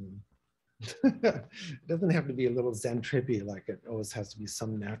 it doesn't have to be a little Zen trippy, like it always has to be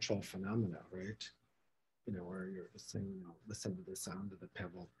some natural phenomena, right? Where you're listening, listen to the sound of the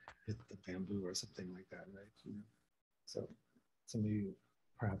pebble hit the bamboo or something like that, right? So some of you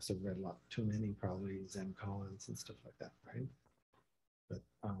perhaps have read too many probably Zen koans and stuff like that, right? But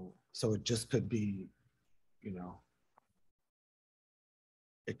so it just could be,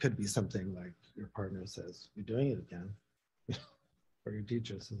 it could be something like your partner says, you're doing it again. Or your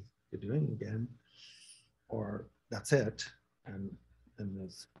teacher says, you're doing it again. Or that's it. And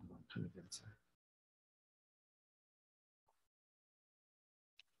there's kind of insight.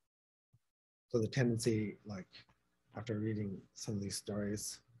 So the tendency, like after reading some of these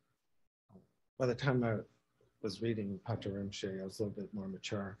stories, by the time I was reading Patrul Rinpoche, I was a little bit more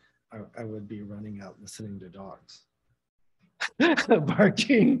mature. I would be running out listening to dogs.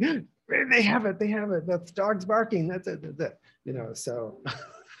 Barking. They have it. That's dogs barking. That's it. So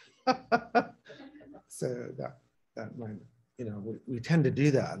so that might, we tend to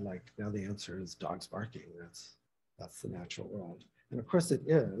do that. Like now the answer is dogs barking. That's the natural world. And of course it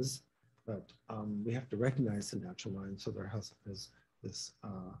is, but we have to recognize the natural mind. So there's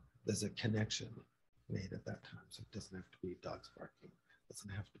a connection made at that time. So it doesn't have to be dogs barking. It doesn't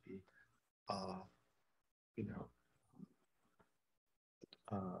have to be,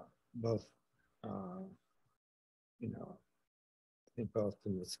 both, I think both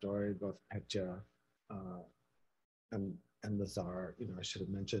in the story, both Petya and the Tsar, I should have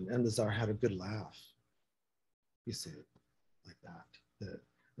mentioned, and the Tsar had a good laugh. You see it like that.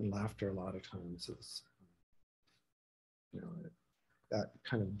 And laughter a lot of times is, that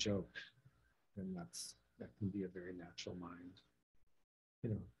kind of joke, and that can be a very natural mind,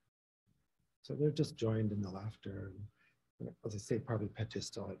 So they're just joined in the laughter. And as I say, probably Petya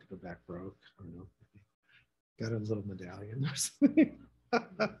still had to go back broke. I don't know. Got a little medallion or something.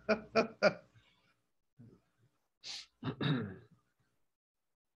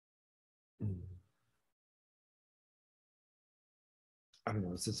 I don't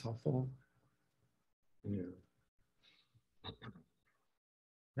know, is this helpful? Yeah.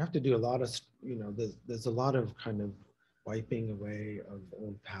 You have to do a lot of, there's a lot of kind of wiping away of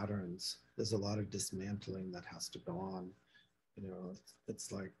old patterns. There's a lot of dismantling that has to go on.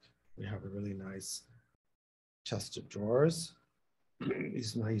 It's like we have a really nice chest of drawers.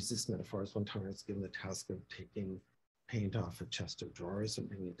 I use this metaphor. One time I was given the task of taking paint off a chest of drawers and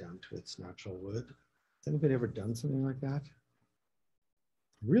bringing it down to its natural wood. Has anybody ever done something like that?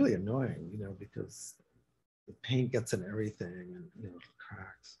 Really annoying, because the paint gets in everything and it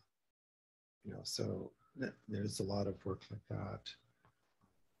cracks. So there's a lot of work like that.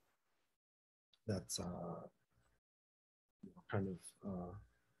 that's kind of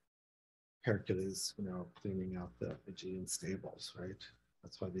Hercules, cleaning out the Aegean stables, right?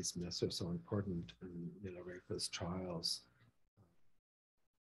 That's why these myths are so important in Milarepa's trials.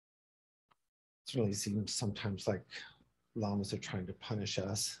 It really seems sometimes like lamas are trying to punish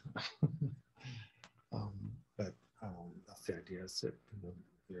us. But that's the idea, is that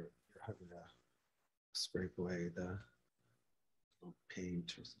you're having to scrape away the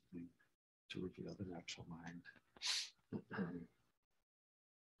paint or something to reveal the natural mind.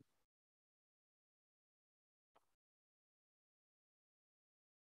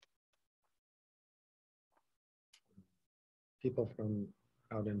 People from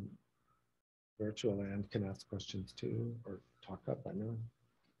out in virtual land can ask questions too, or talk up, I know.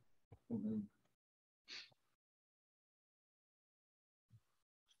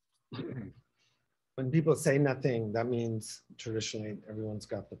 When people say nothing, that means traditionally everyone's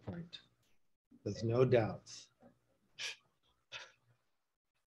got the point. There's no doubts.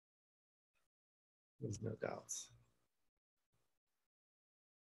 There's no doubts.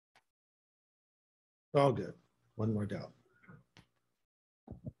 All good. One more doubt.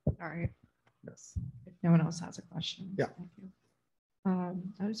 All right. Yes. If no one else has a question. Yeah. Thank you.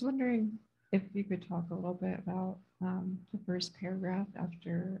 I was wondering if you could talk a little bit about the first paragraph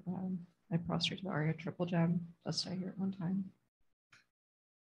after I prostrate to the Arya Triple Gem. Best I hear it one time.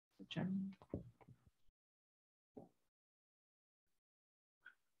 The gem.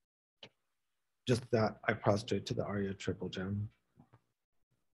 Just that I prostrate to the Arya Triple Gem.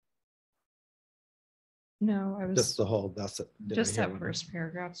 No, I was Just the whole, that's it. just that first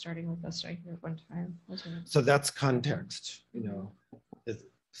paragraph starting with best I hear it one time. So that's context,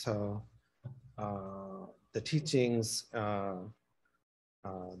 So the teachings,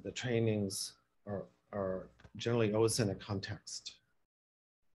 the trainings are generally always in a context.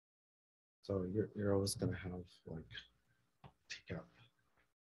 So you're always going to have like take up.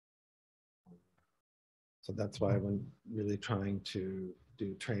 So that's why when really trying to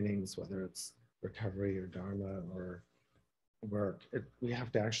do trainings, whether it's recovery or Dharma or work, we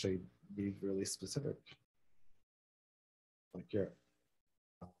have to actually be really specific. Like you're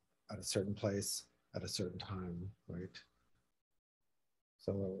at a certain place at a certain time, right?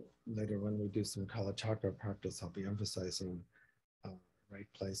 So later when we do some Kala Chakra practice, I'll be emphasizing right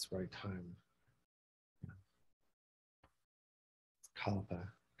place, right time.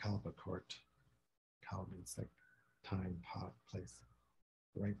 Kalpa court. Kal means like time, pot, place.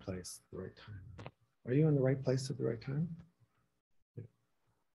 The right place, the right time. Are you in the right place at the right time? Yeah.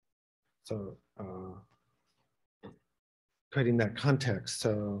 So creating that context.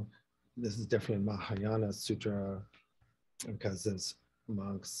 So this is definitely Mahayana Sutra, because there's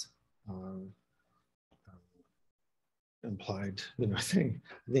monks implied, thing.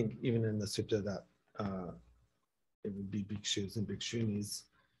 I think even in the sutta that it would be bhikshus and bhikshunis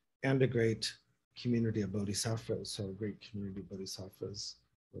and a great community of bodhisattvas. So a great community of bodhisattvas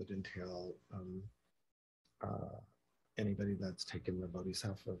would entail anybody that's taken the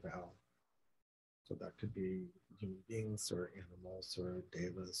bodhisattva vow. So that could be human beings or animals or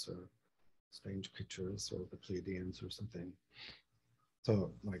devas or strange creatures or the Pleiadians or something.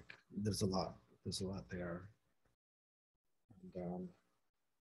 So like there's a lot there. And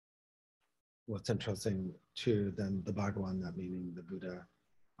what's interesting too, then the Bhagavan, that meaning the Buddha,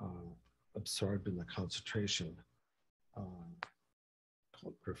 absorbed in the concentration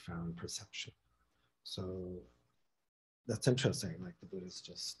called profound perception. So that's interesting, like the Buddha's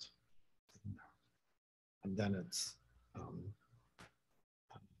just, and then it's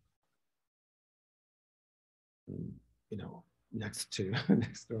next to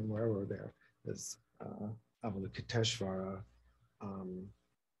where we're there is Avalokiteshvara,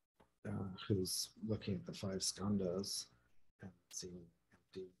 who's looking at the 5 skandhas and seeing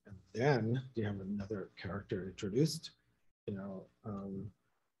empty. And then you have another character introduced,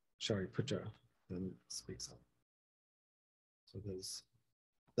 Shariputra then speaks up. So there's,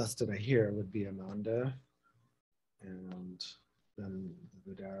 thus did I hear would be Ananda, and then the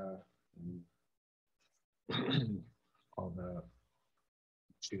Buddha, and all the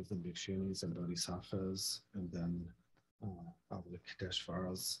bhikshus and bhikshunis and bodhisattvas, and then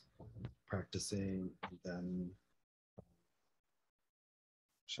Avalokiteshvara's practicing, and then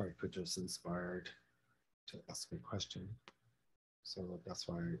Shariputra's inspired to ask a question. So that's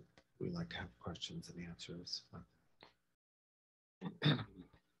why we like to have questions and answers.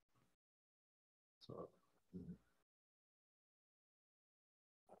 So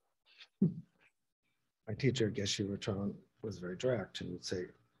my teacher, Geshe Losang, was very direct and would say,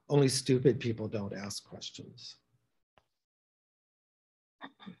 only stupid people don't ask questions.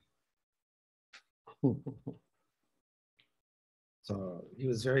 So he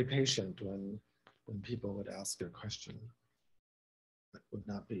was very patient when people would ask a question, but would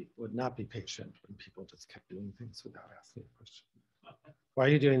not be patient when people just kept doing things without asking a question. Why are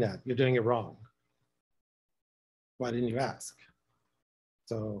you doing that? You're doing it wrong. Why didn't you ask?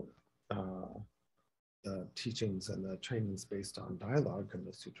 So the teachings and the trainings based on dialogue and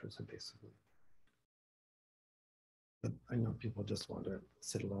the sutras are basically. But I know people just want to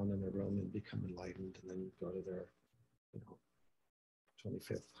sit alone in a room and become enlightened and then go to their,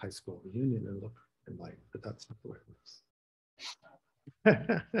 25th high school reunion and look enlightened, but that's not the way it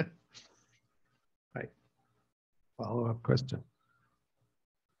works. Right. Follow-up question.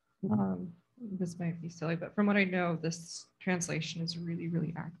 This might be silly, but from what I know, this translation is really,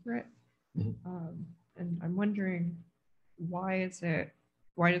 really accurate. And I'm wondering, why does it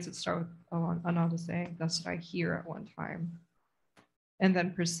start with Ananda saying, "Thus did I hear at one time," and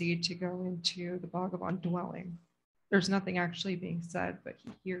then proceed to go into the Bhagavan dwelling? There's nothing actually being said, but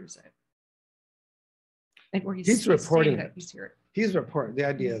he hears it. And or he's reporting that it. he's heard it. He's reporting. The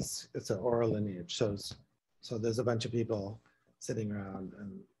idea is it's an oral lineage. So there's a bunch of people sitting around,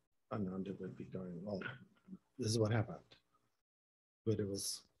 and Ananda would be going, "Well, this is what happened." But it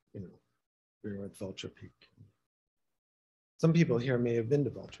was, we were at Vulture Peak. Some people here may have been to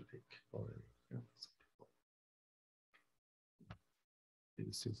Vulture Peak already. Some people.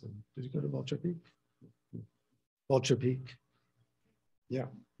 Maybe Susan, did you go to Vulture Peak? Vulture Peak. Yeah.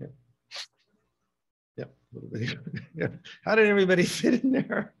 Yeah, a little bit. Yeah. How did everybody fit in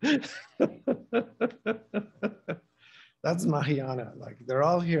there? That's Mahayana. Like, they're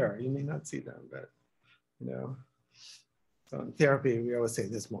all here. You may not see them, but So in therapy, we always say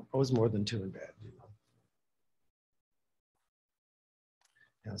there's always more than two in bed.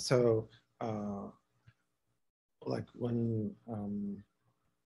 Yeah. So, like when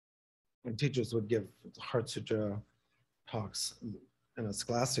teachers would give Heart Sutra talks in a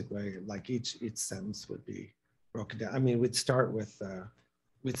scholastic way, like each sentence would be broken down. I mean, we'd start with the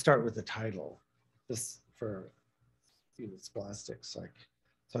title, just for scholastics. Like,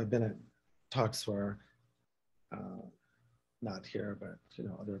 so I've been at talks where, not here, but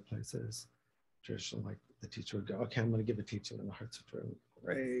other places, traditional, like the teacher would go, "Okay, I'm going to give a teaching on the Heart Sutra."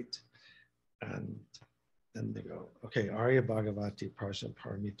 Great, and then they go, "Okay, Arya Bhagavati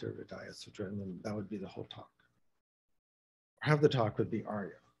Prajnaparamita Hridaya Sutra," and then that would be the whole talk. Half the talk would be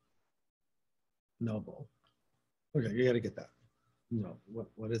Arya, noble. Okay, you got to get that. No,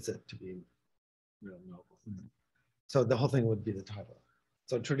 what is it to be real noble? So the whole thing would be the title.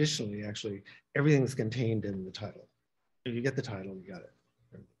 So traditionally, actually, everything's contained in the title. If you get the title, you got it.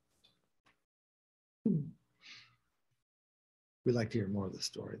 We like to hear more of the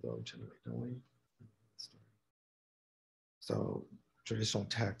story, though, generally, don't we? So traditional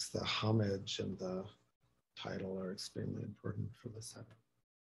texts, the homage and the title are extremely important for the setup.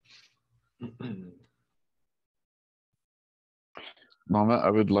 Lama,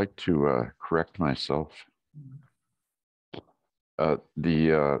 I would like to correct myself.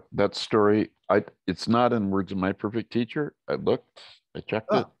 That story, it's not in Words of My Perfect Teacher. I looked, I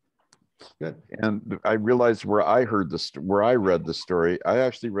checked it. Good. And I realized where I read the story. I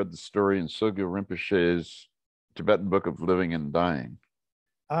actually read the story in Sogyo Rinpoche's Tibetan Book of Living and Dying.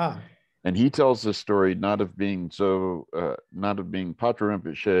 And he tells the story not of being Patra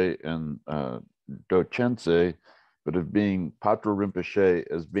Rinpoche and Dochense, but of being Patra Rinpoche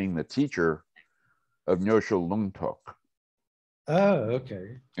as being the teacher of Nyosho Lungtok. Oh,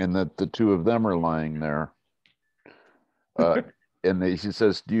 okay. And that the two of them are lying there. And he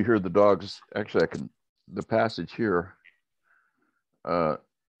says, "Do you hear the dogs?" Actually, the passage here.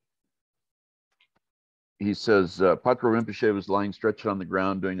 He says, Patra Rinpoche was lying stretched on the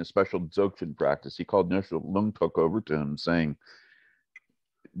ground doing a special Dzogchen practice. He called Nyosho Lungtok over to him saying,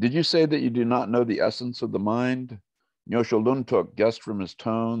 "Did you say that you do not know the essence of the mind?" Nyosho Lungtok guessed from his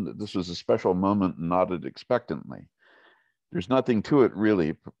tone that this was a special moment and nodded expectantly. "There's nothing to it,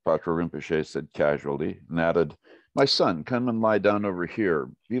 really," Patra Rinpoche said casually, and added, "My son, come and lie down over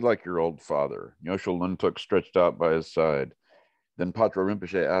here. Be like your old father." Nyosho Lungtok stretched out by his side. Then Patra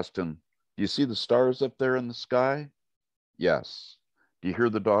Rinpoche asked him, "Do you see the stars up there in the sky?" "Yes." "Do you hear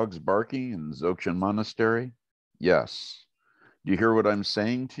the dogs barking in Dzogchen Monastery?" "Yes." "Do you hear what I'm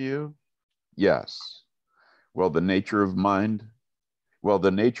saying to you?" "Yes." Well, the nature of Dzogchen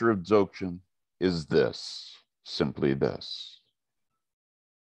is this, simply this.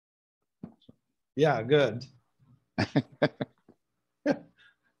 Yeah, good.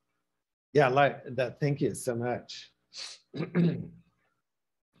 Yeah, like that. Thank you so much. Well,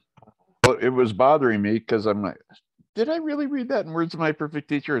 it was bothering me because I'm like, Did I really read that in Words of My Perfect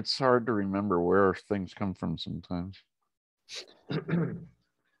Teacher? It's hard to remember where things come from sometimes.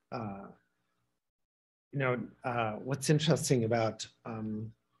 What's interesting about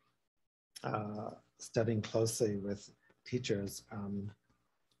studying closely with teachers,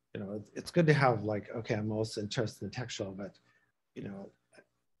 it's good to have like, okay, I'm most interested in textual, but,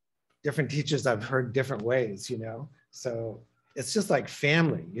 different teachers I've heard different ways, so it's just like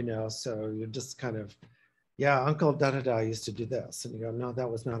family, so you're just kind of, yeah, Uncle da-da-da used to do this. And you go, no, that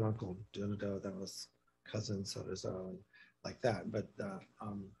was not Uncle da-da-da, that was cousin so-da-so, and like that. But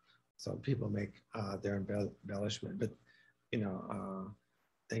so people make their embellishment, but,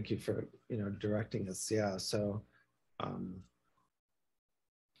 thank you for, directing us. Yeah, so,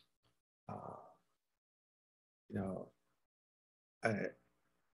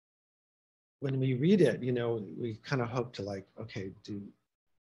 when we read it, we kind of hope to like, okay,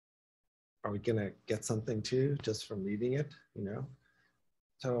 are we gonna get something too just from reading it,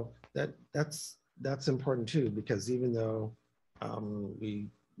 So that's important too, because even though we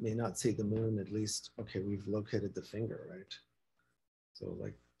may not see the moon, at least, okay, we've located the finger, right? So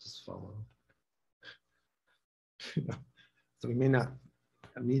like, just follow. So we may not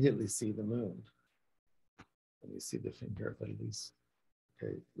immediately see the moon when we see the finger, but at least,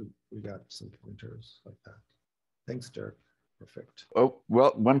 okay, we got some pointers like that. Thanks, Dirk. Perfect. Oh,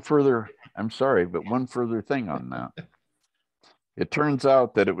 well, I'm sorry, but one further thing on that. It turns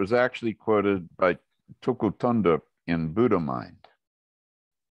out that it was actually quoted by Tokutunda in Buddha Mind.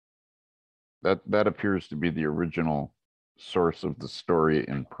 That appears to be the original source of the story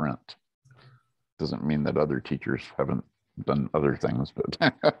in print. Doesn't mean that other teachers haven't done other things, but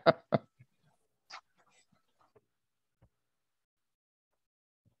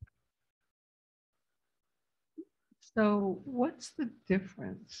So what's the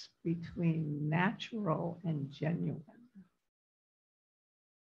difference between natural and genuine?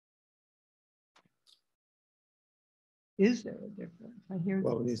 Is there a difference? I hear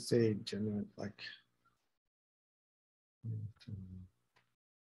Well, when you say genuine, like,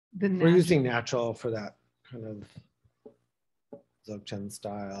 we're using natural for that kind of Dzogchen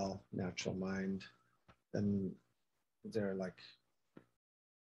style, natural mind. Then they're like,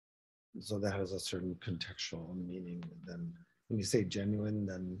 so that has a certain contextual meaning. Then when you say genuine,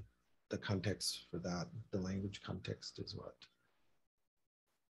 then the context for that, the language context is what?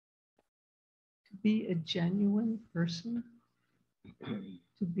 to be a genuine person,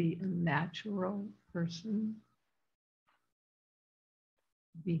 to be a natural person,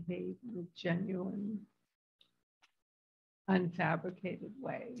 behave in a genuine, unfabricated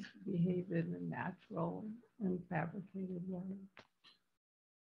way, behave in a natural, unfabricated way.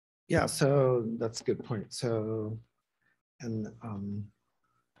 Yeah, so that's a good point. So, and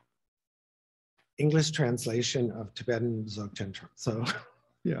English translation of Tibetan Dzogchen. So,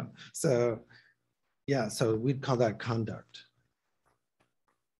 yeah, so we'd call that conduct.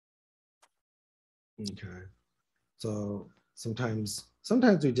 Okay, so sometimes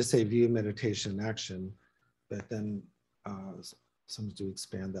we just say view, meditation, action, but then sometimes we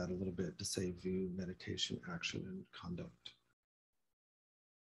expand that a little bit to say view, meditation, action, and conduct.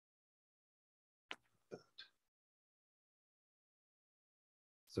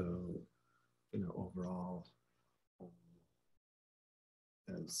 So, overall,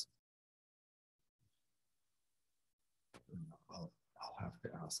 as I'll have to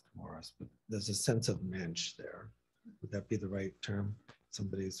ask Morris, but there's a sense of mensch there. Would that be the right term?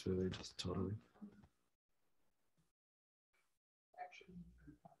 Somebody's really just totally.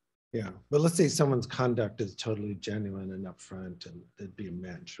 Yeah, but let's say someone's conduct is totally genuine and upfront, and it'd be a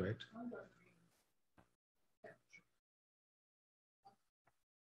mensch, right?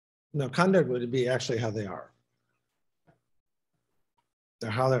 No, conduct would be actually how they are.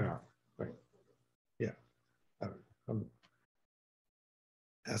 They're how they are, right? Yeah. I'm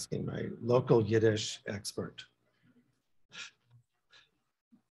asking my local Yiddish expert.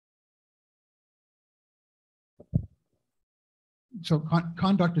 So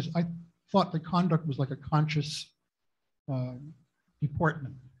conduct is, I thought the conduct was like a conscious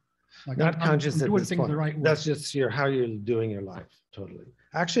deportment. Like Not conscious I'm at doing this things point. the right way. That's just how you're doing your life, totally.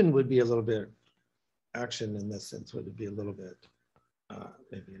 Action would be a little bit, action in this sense would be a little bit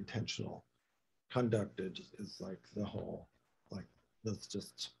maybe intentional. Conduct is like the whole, like, that's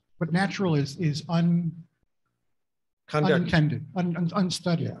just. But natural is Conduct, unintended,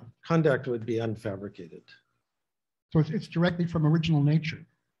 unstudied. yeah, conduct would be unfabricated. So it's directly from original nature.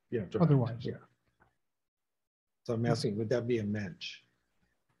 Yeah, direct, Otherwise. yeah. So I'm asking, would that be a mensch?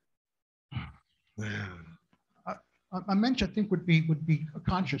 A mensch, I think, would be a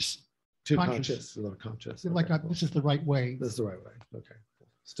conscious Too Conscious. conscious, a little conscious. Like, Okay, cool. this is the right way. This is the right way. Okay. Cool.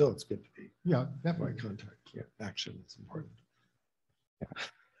 Still, it's good to be Yeah, right definitely. contact. Yeah, action is important.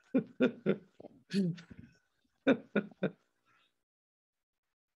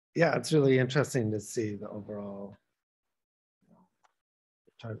 Yeah, it's really interesting to see the overall.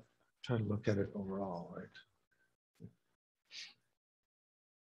 Try to look at it overall, right?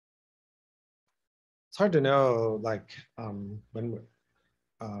 It's hard to know, like when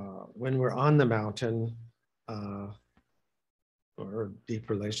we're on the mountain, or deep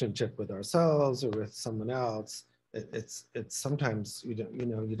relationship with ourselves or with someone else. It's sometimes you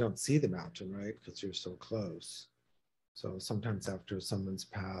don't see the mountain, right? Because you're so close. So sometimes after someone's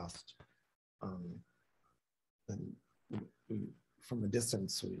passed, then from a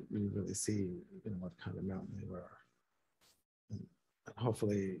distance we really see what kind of mountain they were. And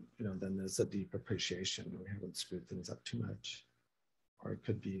hopefully, then there's a deep appreciation. We haven't screwed things up too much. Or it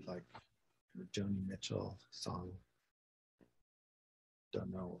could be like the Joni Mitchell song.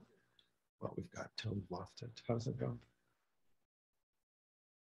 Don't know what we've got till we've lost it. How's it go?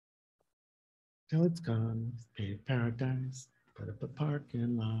 Till it's gone, paved paradise, put up a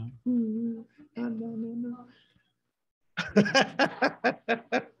parking lot. Ooh, no.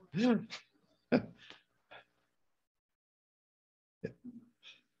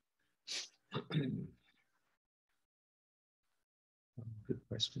 Good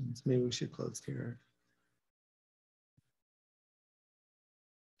questions. Maybe we should close here.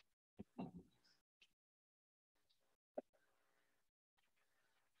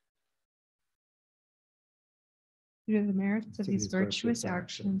 Through the merits of these virtuous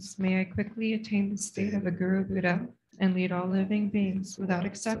actions, may I quickly attain the state of a Guru Buddha and lead all living beings without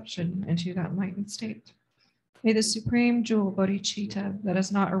exception into that enlightened state. May the supreme jewel bodhicitta that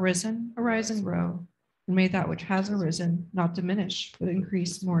has not arisen arise and grow, and may that which has arisen not diminish but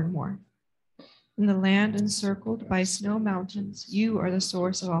increase more and more. In the land encircled by snow mountains, you are the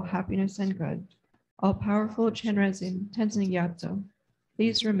source of all happiness and good. All powerful Chenrezig Tenzin Gyatso,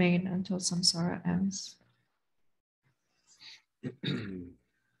 please remain until samsara ends.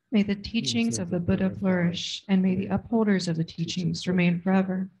 May the teachings of the Buddha flourish, and may the upholders of the teachings remain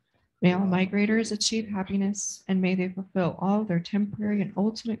forever. May all migrators achieve happiness, and may they fulfill all their temporary and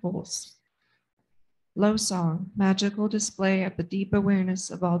ultimate goals. Losang, magical display of the deep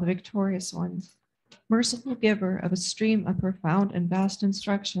awareness of all the victorious ones, merciful giver of a stream of profound and vast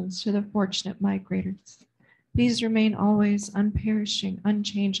instructions to the fortunate migrators. Please remain always unperishing,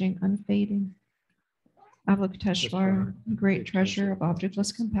 unchanging, unfading. Avalokiteshvara, great treasure of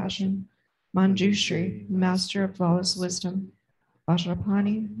objectless compassion, Manjushri, master of flawless wisdom,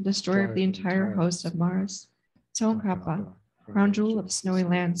 Vajrapani, destroyer of the entire host of Mars, Tsongkhapa, crown jewel of snowy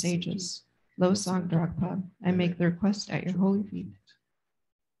land sages, Losang Drakpa, I make the request at your holy feet.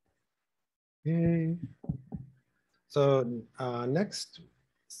 Yay. So next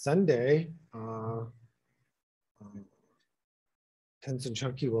Sunday, Tenzin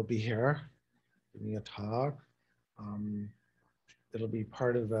Chökyi will be here giving a talk. It'll be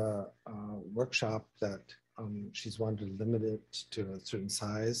part of a workshop that she's wanted to limit it to a certain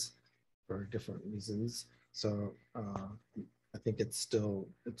size for different reasons. So I think it's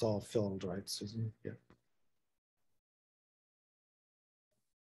all filled, right, Susan? Yeah.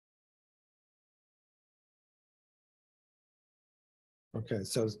 Okay,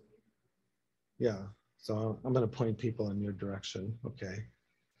 so yeah, so I'm going to point people in your direction. Okay.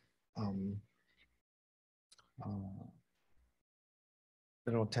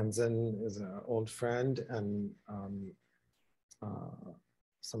 Tenzin is an old friend, and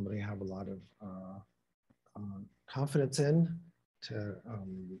somebody I have a lot of confidence in to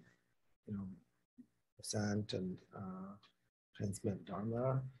present and transmit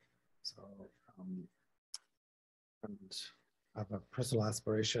Dharma. So and I have a personal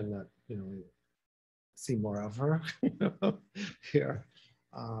aspiration that we see more of her here.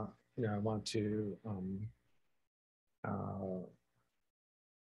 I want to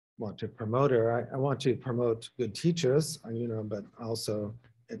promote her. I want to promote good teachers, but also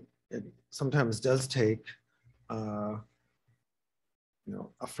it sometimes does take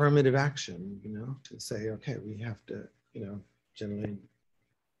affirmative action, to say, okay, we have to, generally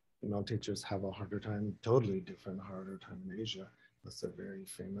female teachers have a harder time, harder time in Asia, unless they're very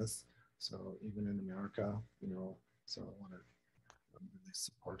famous. So even in America, so I want to really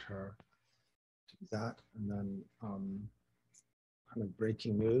support her to do that. And then kind of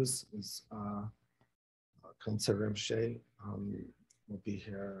breaking news is Khyentse Rinpoche will be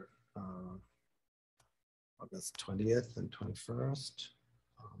here August 20th and 21st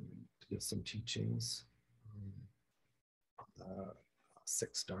to give some teachings on the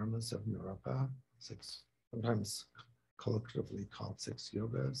 6 dharmas of Naropa, 6, sometimes collectively called 6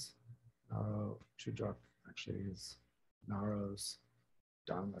 yogas. Naro Chudrak actually is Naro's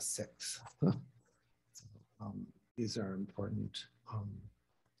Dharma 6. So, these are important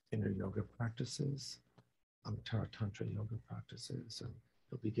inner yoga practices, Tara Tantra yoga practices, and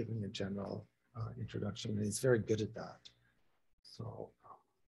he'll be giving a general introduction, and he's very good at that. So,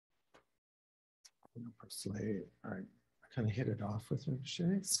 personally, I kind of hit it off with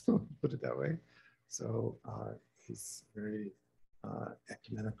Rinpoche, so put it that way. So he's very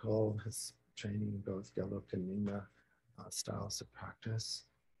ecumenical. His training in both Gelugpa and Nyingma styles of practice,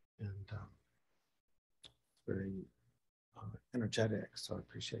 and very energetic. So I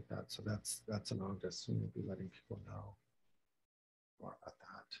appreciate that. So that's in August, and we'll be letting people know more about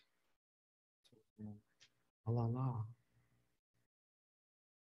that. So, la la.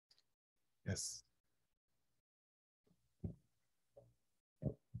 Yes.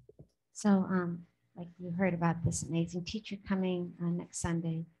 So, like you heard about this amazing teacher coming next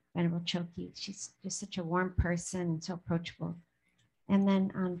Sunday, Venerable Choki. She's just such a warm person and so approachable. And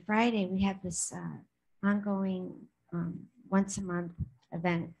then on Friday, we have this ongoing once a month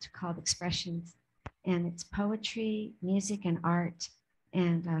event called Expressions. And it's poetry, music, and art.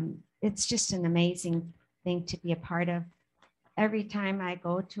 And it's just an amazing thing to be a part of. Every time I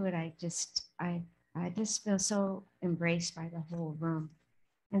go to it, I just feel so embraced by the whole room.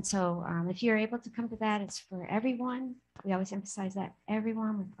 And so if you're able to come to that, it's for everyone. We always emphasize that,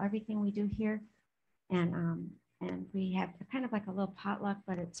 everyone, with everything we do here. And we have kind of like a little potluck,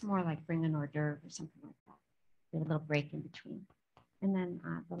 but it's more like bring an hors d'oeuvre or something like that. We have a little break in between. And then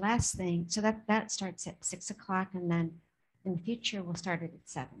the last thing, so that starts at 6 o'clock, and then in the future, we'll start it at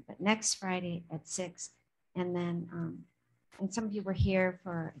 7, but next Friday at 6. And then, and some of you were here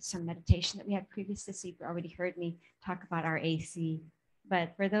for some meditation that we had previously, so you've already heard me talk about our AC.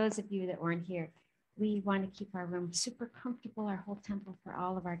 But for those of you that weren't here, we want to keep our room super comfortable, our whole temple, for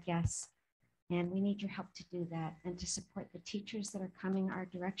all of our guests. And we need your help to do that and to support the teachers that are coming our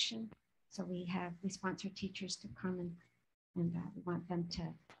direction. So we sponsor teachers to come, and we want them to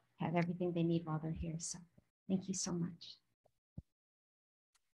have everything they need while they're here. So thank you so much.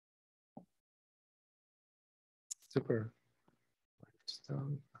 Super. So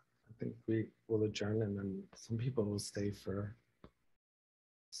I think we will adjourn, and then some people will stay for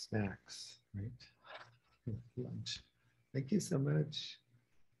snacks, right? Lunch. Thank you so much.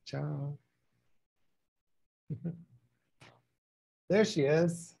 Ciao. There she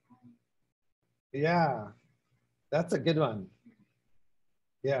is. Yeah, that's a good one.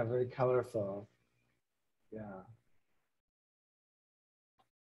 Yeah, very colorful. Yeah.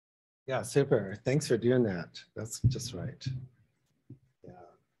 Yeah, super. Thanks for doing that. That's just right. Yeah.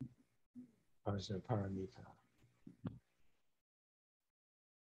 Prajnaparamita.